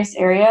various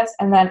areas.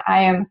 And then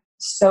I am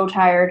so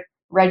tired,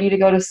 ready to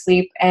go to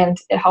sleep. And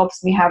it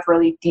helps me have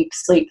really deep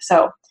sleep.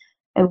 So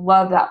I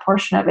love that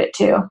portion of it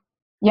too.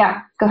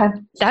 Yeah, go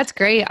ahead. That's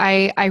great.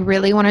 I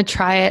really want to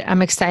try it.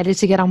 I'm excited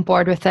to get on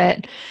board with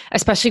it,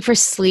 especially for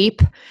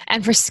sleep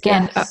and for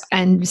skin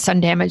and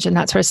sun damage and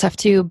that sort of stuff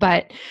too.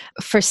 But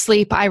for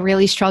sleep, I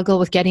really struggle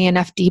with getting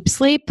enough deep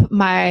sleep.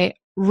 My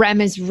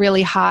REM is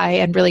really high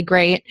and really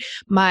great.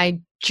 My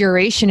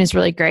duration is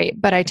really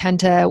great, but I tend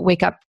to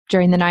wake up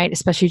during the night,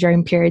 especially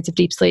during periods of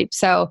deep sleep.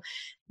 So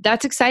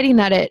that's exciting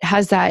that it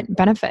has that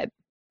benefit.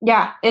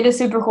 Yeah, it is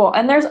super cool.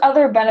 And there's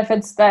other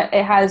benefits that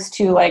it has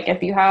too. Like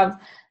if you have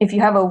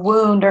a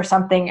wound or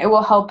something, it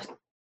will help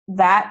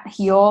that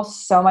heal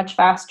so much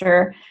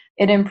faster.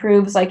 It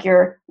improves like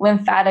your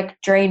lymphatic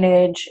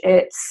drainage.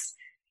 It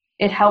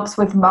helps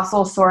with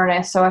muscle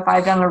soreness. So if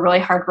I've done a really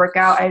hard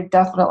workout, I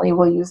definitely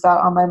will use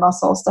that on my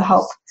muscles to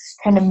help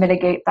kind of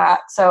mitigate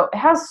that. So it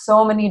has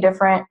so many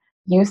different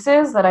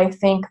uses that I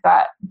think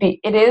that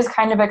it is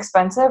kind of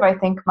expensive. I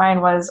think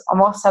mine was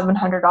almost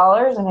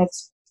 $700 and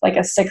it's like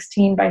a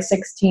 16 by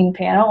 16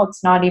 panel.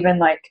 It's not even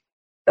like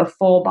the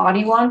full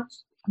body one,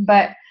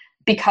 but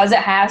because it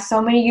has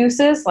so many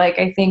uses, like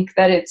I think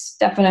that it's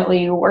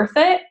definitely worth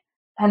it.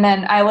 And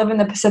then I live in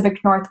the Pacific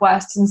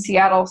Northwest in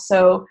Seattle.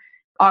 So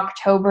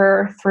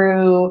October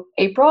through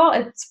April,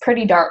 it's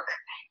pretty dark.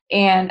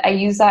 And I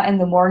use that in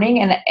the morning.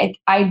 And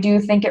I do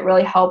think it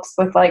really helps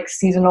with like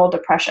seasonal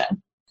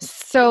depression.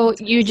 So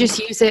you just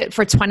use it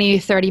for 20,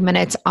 30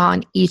 minutes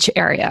on each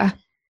area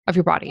of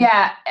your body?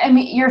 Yeah. I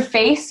mean, your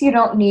face, you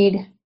don't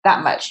need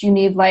that much. You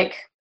need like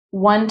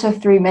 1 to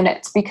 3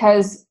 minutes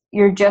because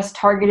you're just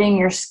targeting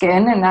your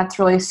skin and that's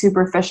really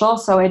superficial.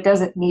 So it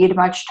doesn't need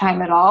much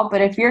time at all.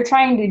 But if you're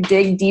trying to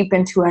dig deep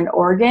into an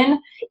organ,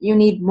 you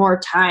need more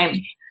time.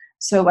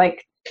 So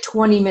like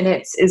 20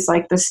 minutes is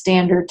like the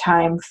standard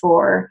time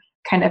for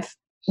kind of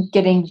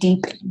getting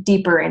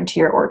deeper into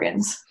your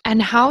organs.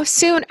 And how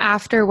soon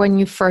after when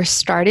you first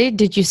started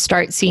did you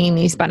start seeing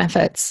these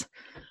benefits?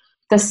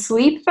 The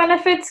sleep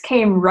benefits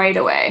came right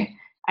away.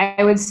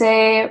 I would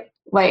say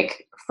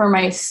like for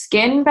my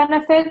skin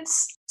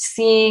benefits,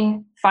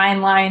 seeing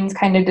fine lines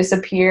kind of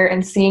disappear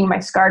and seeing my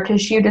scar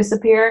tissue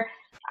disappear,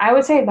 I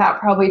would say that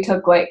probably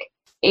took like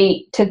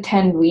 8 to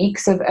 10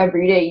 weeks of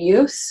everyday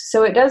use.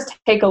 So it does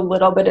take a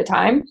little bit of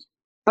time,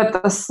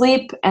 but the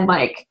sleep and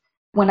like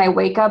when I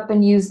wake up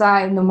and use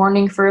that in the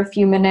morning for a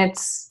few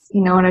minutes,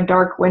 on a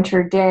dark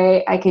winter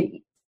day, I could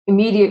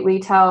immediately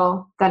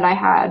tell that I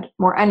had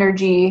more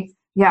energy.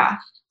 Yeah.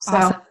 So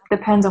awesome.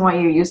 Depends on what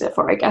you use it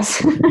for, I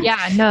guess.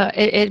 Yeah, no,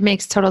 it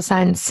makes total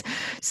sense.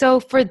 So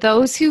for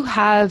those who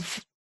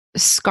have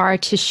scar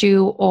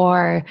tissue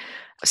or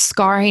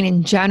scarring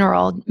in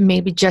general,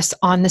 maybe just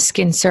on the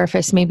skin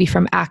surface, maybe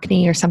from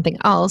acne or something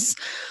else,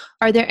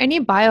 are there any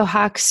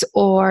biohacks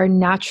or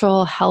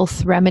natural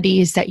health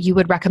remedies that you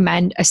would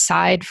recommend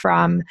aside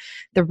from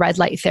the red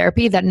light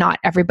therapy that not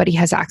everybody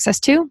has access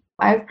to?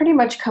 I've pretty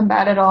much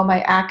combated all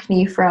my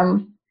acne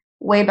from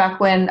way back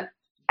when.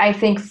 I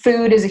think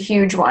food is a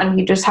huge one.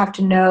 You just have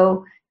to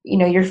know,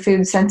 your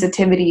food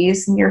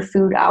sensitivities and your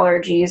food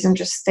allergies and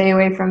just stay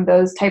away from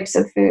those types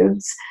of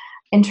foods.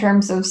 In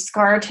terms of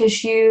scar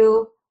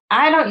tissue,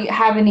 I don't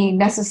have any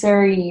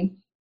necessary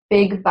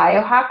big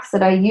biohacks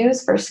that I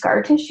use for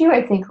scar tissue.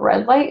 I think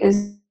red light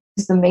is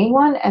the main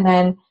one, and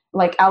then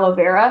like aloe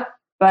vera,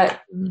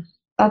 but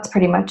that's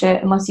pretty much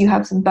it, unless you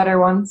have some better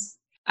ones.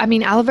 I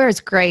mean, aloe vera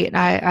is great.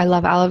 I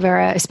love aloe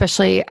vera,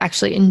 especially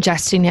actually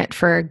ingesting it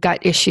for gut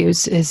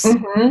issues is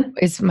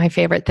my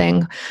favorite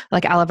thing,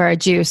 like aloe vera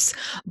juice.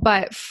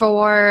 But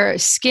for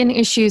skin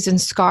issues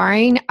and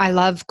scarring, I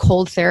love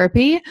cold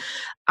therapy.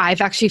 I've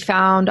actually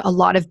found a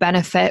lot of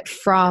benefit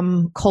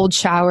from cold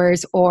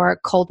showers or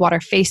cold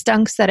water face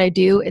dunks that I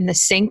do in the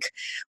sink,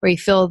 where you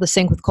fill the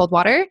sink with cold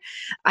water.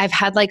 I've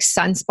had like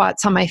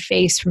sunspots on my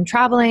face from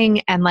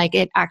traveling, and like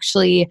it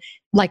actually,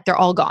 like they're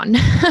all gone.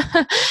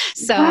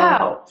 So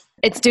Wow.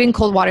 it's doing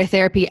cold water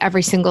therapy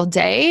every single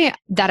day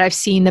that I've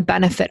seen the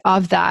benefit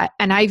of that.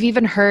 And I've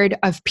even heard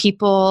of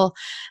people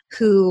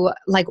who,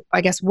 like,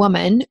 I guess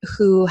women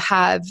who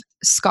have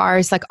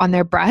scars like on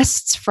their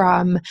breasts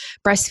from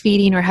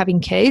breastfeeding or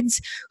having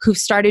kids, who've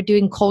started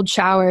doing cold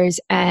showers,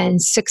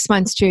 and 6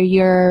 months to a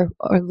year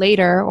or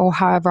later, or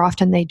however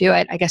often they do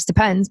it, I guess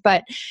depends,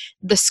 but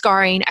the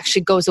scarring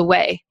actually goes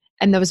away.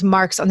 And those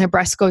marks on their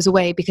breast goes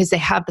away because they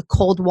have the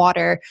cold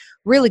water,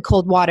 really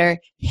cold water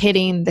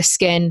hitting the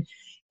skin,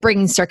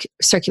 bringing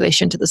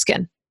circulation to the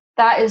skin.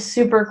 That is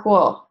super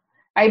cool.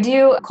 I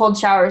do cold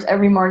showers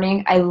every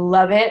morning. I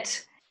love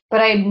it,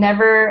 but I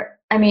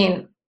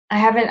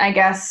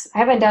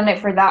haven't done it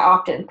for that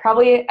often.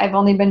 Probably I've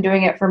only been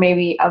doing it for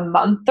maybe a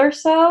month or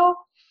so,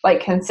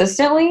 like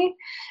consistently.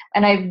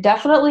 And I've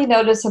definitely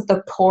noticed that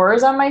the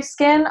pores on my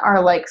skin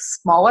are like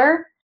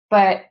smaller,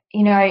 but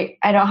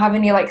I don't have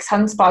any like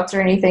sunspots or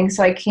anything,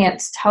 so I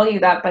can't tell you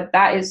that, but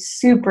that is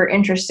super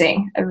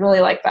interesting. I really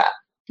like that.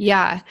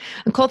 Yeah.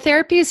 And cold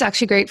therapy is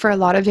actually great for a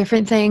lot of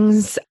different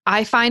things.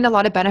 I find a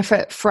lot of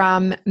benefit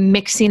from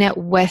mixing it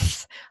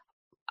with,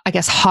 I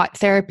guess, hot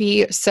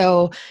therapy.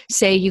 So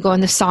say you go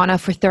in the sauna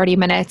for 30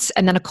 minutes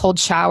and then a cold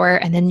shower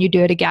and then you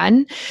do it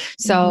again.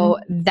 So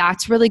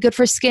that's really good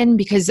for skin,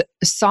 because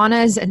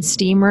saunas and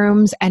steam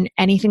rooms and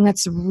anything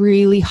that's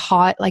really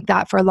hot like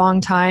that for a long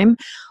time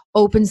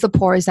opens the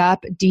pores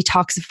up,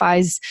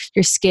 detoxifies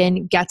your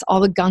skin, gets all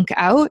the gunk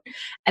out,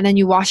 and then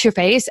you wash your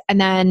face, and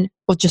then,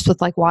 well, just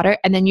with like water,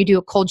 and then you do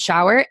a cold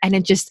shower, and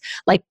it just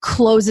like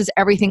closes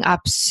everything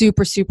up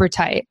super, super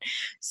tight.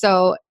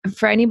 So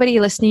for anybody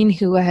listening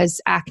who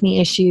has acne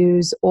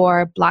issues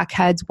or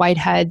blackheads,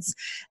 whiteheads,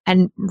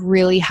 and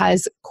really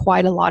has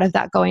quite a lot of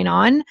that going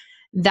on,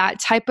 that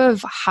type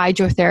of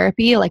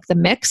hydrotherapy, like the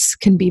mix,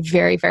 can be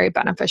very, very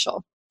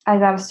beneficial. I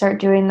got to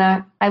start doing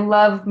that. I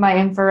love my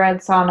infrared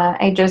sauna.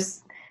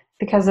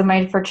 Because of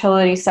my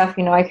fertility stuff,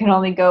 I can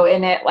only go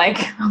in it like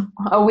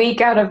a week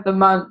out of the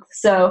month.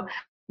 So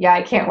yeah,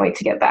 I can't wait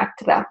to get back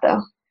to that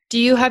though. Do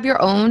you have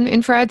your own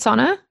infrared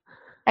sauna?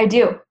 I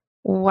do.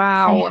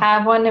 Wow. I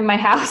have one in my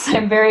house.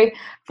 I'm very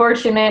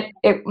fortunate.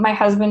 My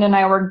husband and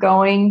I were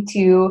going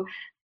to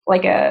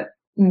like a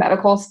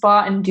medical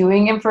spa and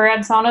doing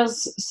infrared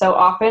saunas so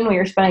often. We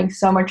were spending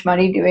so much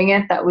money doing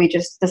it that we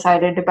just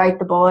decided to bite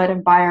the bullet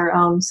and buy our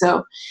own.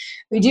 So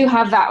we do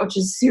have that, which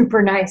is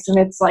super nice. And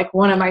it's like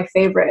one of my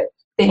favorite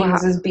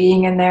things is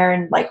being in there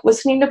and like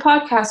listening to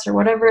podcasts or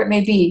whatever it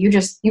may be.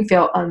 You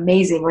feel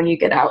amazing when you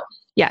get out.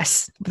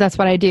 Yes, that's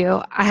what I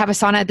do. I have a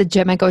sauna at the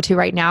gym I go to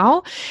right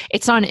now.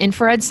 It's not an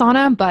infrared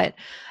sauna, but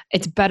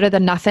it's better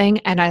than nothing.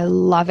 And I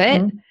love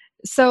it. Mm-hmm.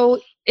 So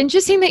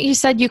interesting that you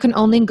said you can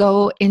only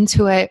go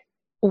into it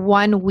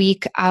 1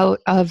 week out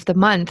of the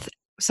month.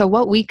 So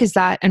what week is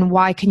that, and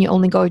why can you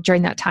only go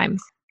during that time?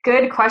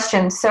 Good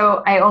question.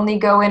 So I only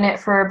go in it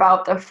for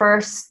about the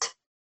first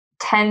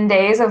 10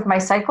 days of my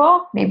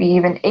cycle, maybe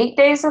even 8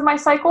 days of my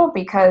cycle,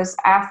 because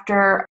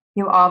after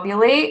you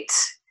ovulate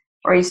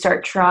or you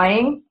start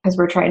trying, because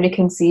we're trying to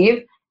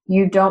conceive,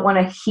 you don't want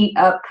to heat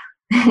up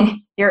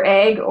your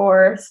egg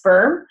or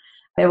sperm.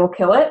 It will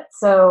kill it.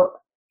 So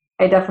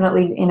I don't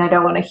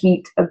want to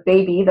heat a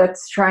baby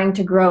that's trying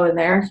to grow in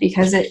there,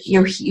 because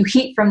you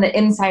heat from the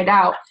inside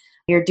out.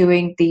 You're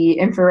doing the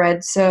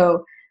infrared.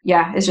 So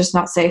yeah, it's just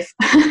not safe.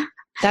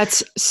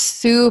 That's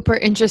super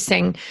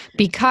interesting,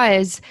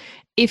 because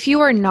if you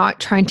are not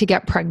trying to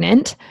get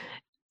pregnant,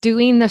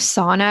 doing the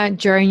sauna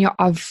during your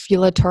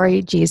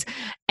ovulatory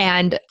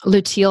and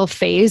luteal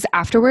phase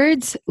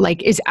afterwards,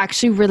 like, is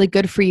actually really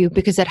good for you,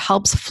 because it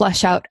helps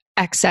flush out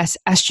excess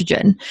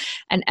estrogen,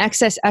 and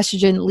excess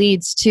estrogen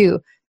leads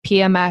to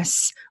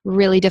PMS,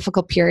 really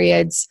difficult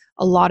periods,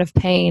 a lot of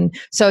pain.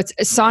 So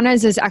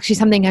saunas is actually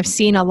something I've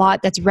seen a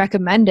lot that's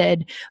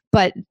recommended,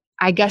 but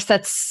I guess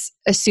that's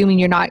assuming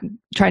you're not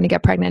trying to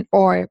get pregnant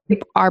or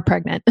are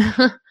pregnant.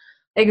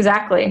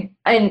 Exactly.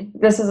 And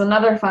this is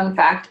another fun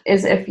fact,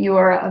 is if you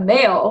are a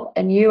male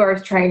and you are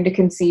trying to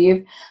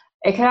conceive,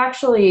 it can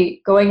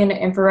actually, going in an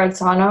infrared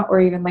sauna or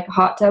even like a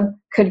hot tub,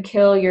 could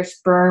kill your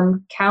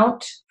sperm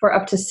count for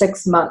up to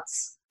 6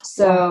 months.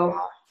 So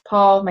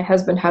Paul, my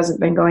husband,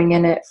 hasn't been going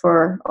in it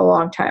for a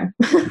long time.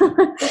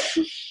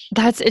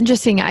 That's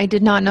interesting. I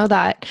did not know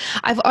that.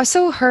 I've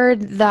also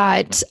heard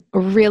that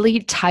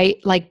really tight,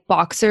 like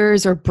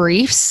boxers or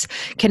briefs,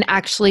 can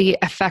actually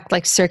affect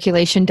like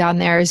circulation down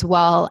there as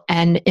well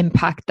and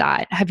impact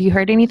that. Have you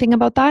heard anything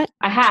about that?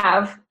 I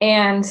have.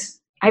 And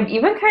I've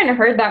even kind of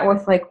heard that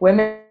with like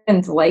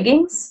women's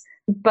leggings,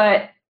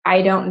 but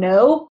I don't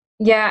know.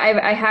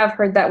 Yeah, I have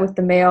heard that with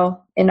the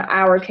male. In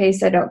our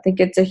case, I don't think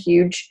it's a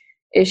huge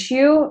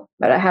issue,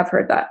 but I have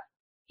heard that.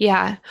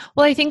 Yeah.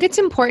 Well, I think it's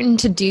important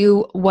to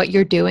do what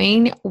you're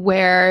doing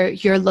where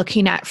you're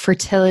looking at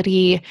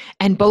fertility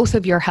and both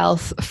of your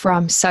health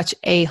from such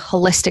a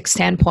holistic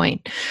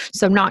standpoint.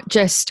 So not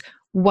just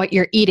what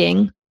you're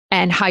eating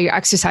and how you're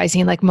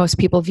exercising like most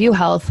people view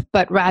health,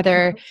 but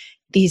rather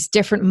these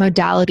different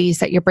modalities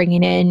that you're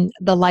bringing in,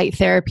 the light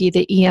therapy,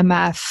 the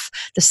EMF,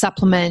 the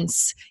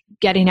supplements,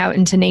 getting out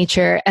into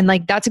nature. And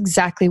like, that's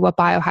exactly what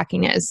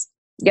biohacking is.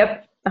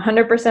 Yep.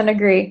 100%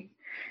 agree.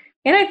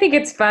 And I think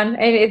it's fun.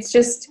 And it's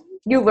just,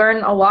 you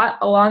learn a lot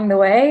along the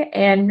way,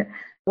 and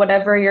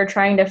whatever you're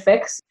trying to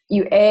fix,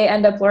 you A,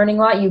 end up learning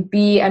a lot, you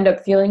B, end up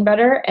feeling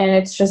better. And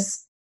it's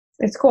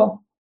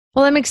cool.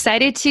 Well, I'm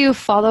excited to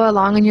follow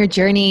along on your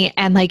journey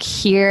and like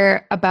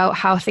hear about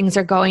how things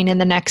are going in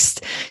the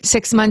next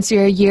 6 months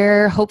or a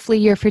year. Hopefully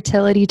your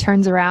fertility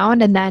turns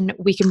around and then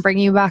we can bring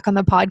you back on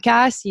the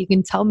podcast. You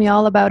can tell me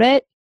all about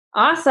it.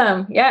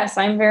 Awesome. Yes,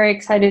 I'm very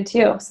excited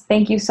too.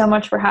 Thank you so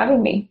much for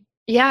having me.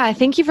 Yeah,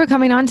 thank you for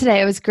coming on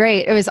today. It was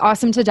great. It was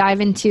awesome to dive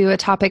into a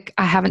topic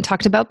I haven't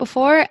talked about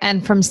before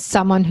and from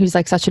someone who's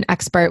like such an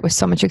expert with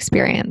so much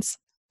experience.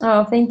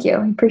 Oh, thank you.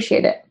 I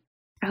appreciate it.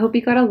 I hope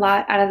you got a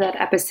lot out of that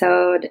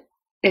episode.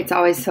 It's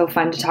always so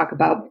fun to talk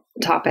about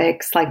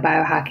topics like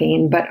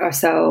biohacking, but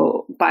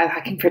also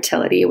biohacking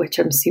fertility, which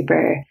I'm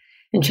super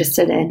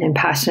interested in and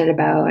passionate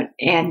about,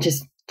 and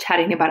just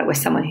chatting about it with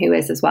someone who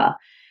is as well.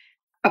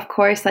 Of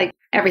course, like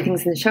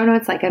everything's in the show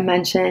notes, like I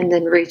mentioned,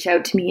 and reach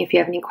out to me if you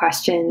have any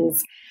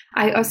questions.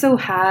 I also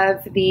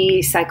have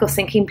the cycle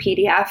syncing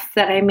PDF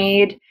that I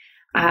made.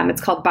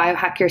 It's called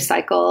Biohack Your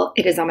Cycle.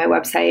 It is on my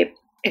website.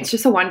 It's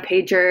just a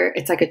one-pager.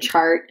 It's like a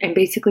chart and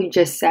basically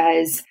just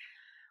says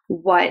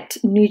what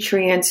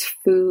nutrients,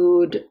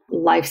 food,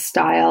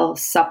 lifestyle,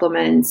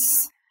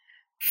 supplements,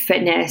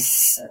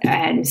 fitness,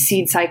 and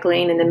seed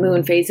cycling and the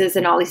moon phases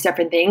and all these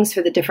different things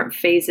for the different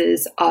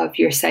phases of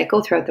your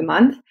cycle throughout the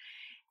month.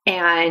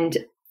 And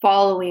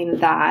following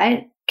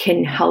that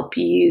can help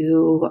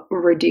you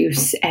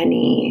reduce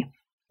any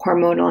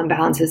hormonal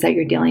imbalances that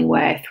you're dealing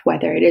with,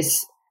 whether it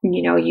is,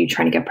 you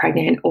trying to get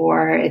pregnant,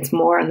 or it's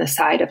more on the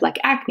side of like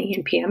acne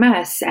and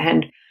PMS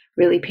and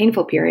really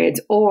painful periods,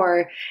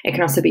 or it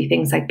can also be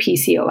things like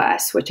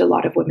PCOS, which a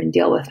lot of women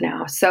deal with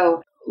now.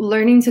 So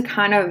learning to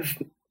kind of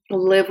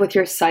live with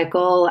your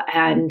cycle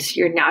and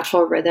your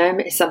natural rhythm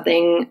is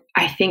something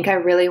I think I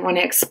really want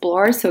to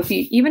explore. So if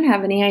you even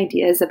have any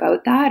ideas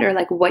about that, or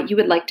like what you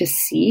would like to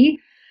see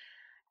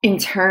in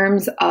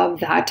terms of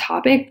that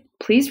topic,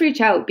 please reach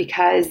out,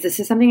 because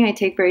this is something I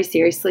take very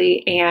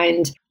seriously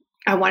and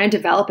I want to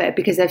develop it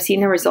because I've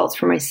seen the results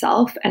for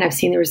myself and I've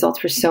seen the results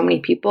for so many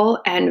people,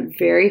 and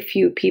very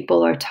few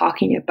people are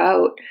talking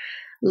about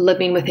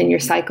living within your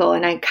cycle.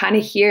 And I kind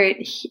of hear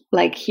it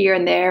like here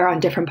and there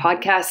on different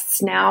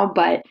podcasts now,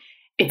 but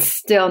it's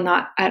still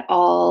not at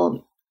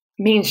all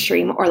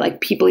mainstream or like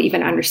people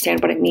even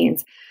understand what it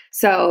means.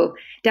 So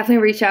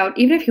definitely reach out.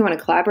 Even if you want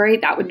to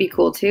collaborate, that would be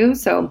cool too.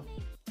 So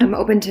I'm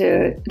open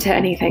to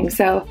anything.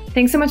 So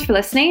thanks so much for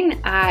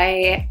listening.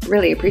 I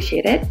really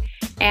appreciate it.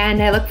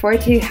 And I look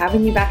forward to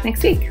having you back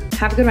next week.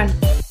 Have a good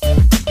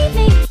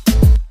one.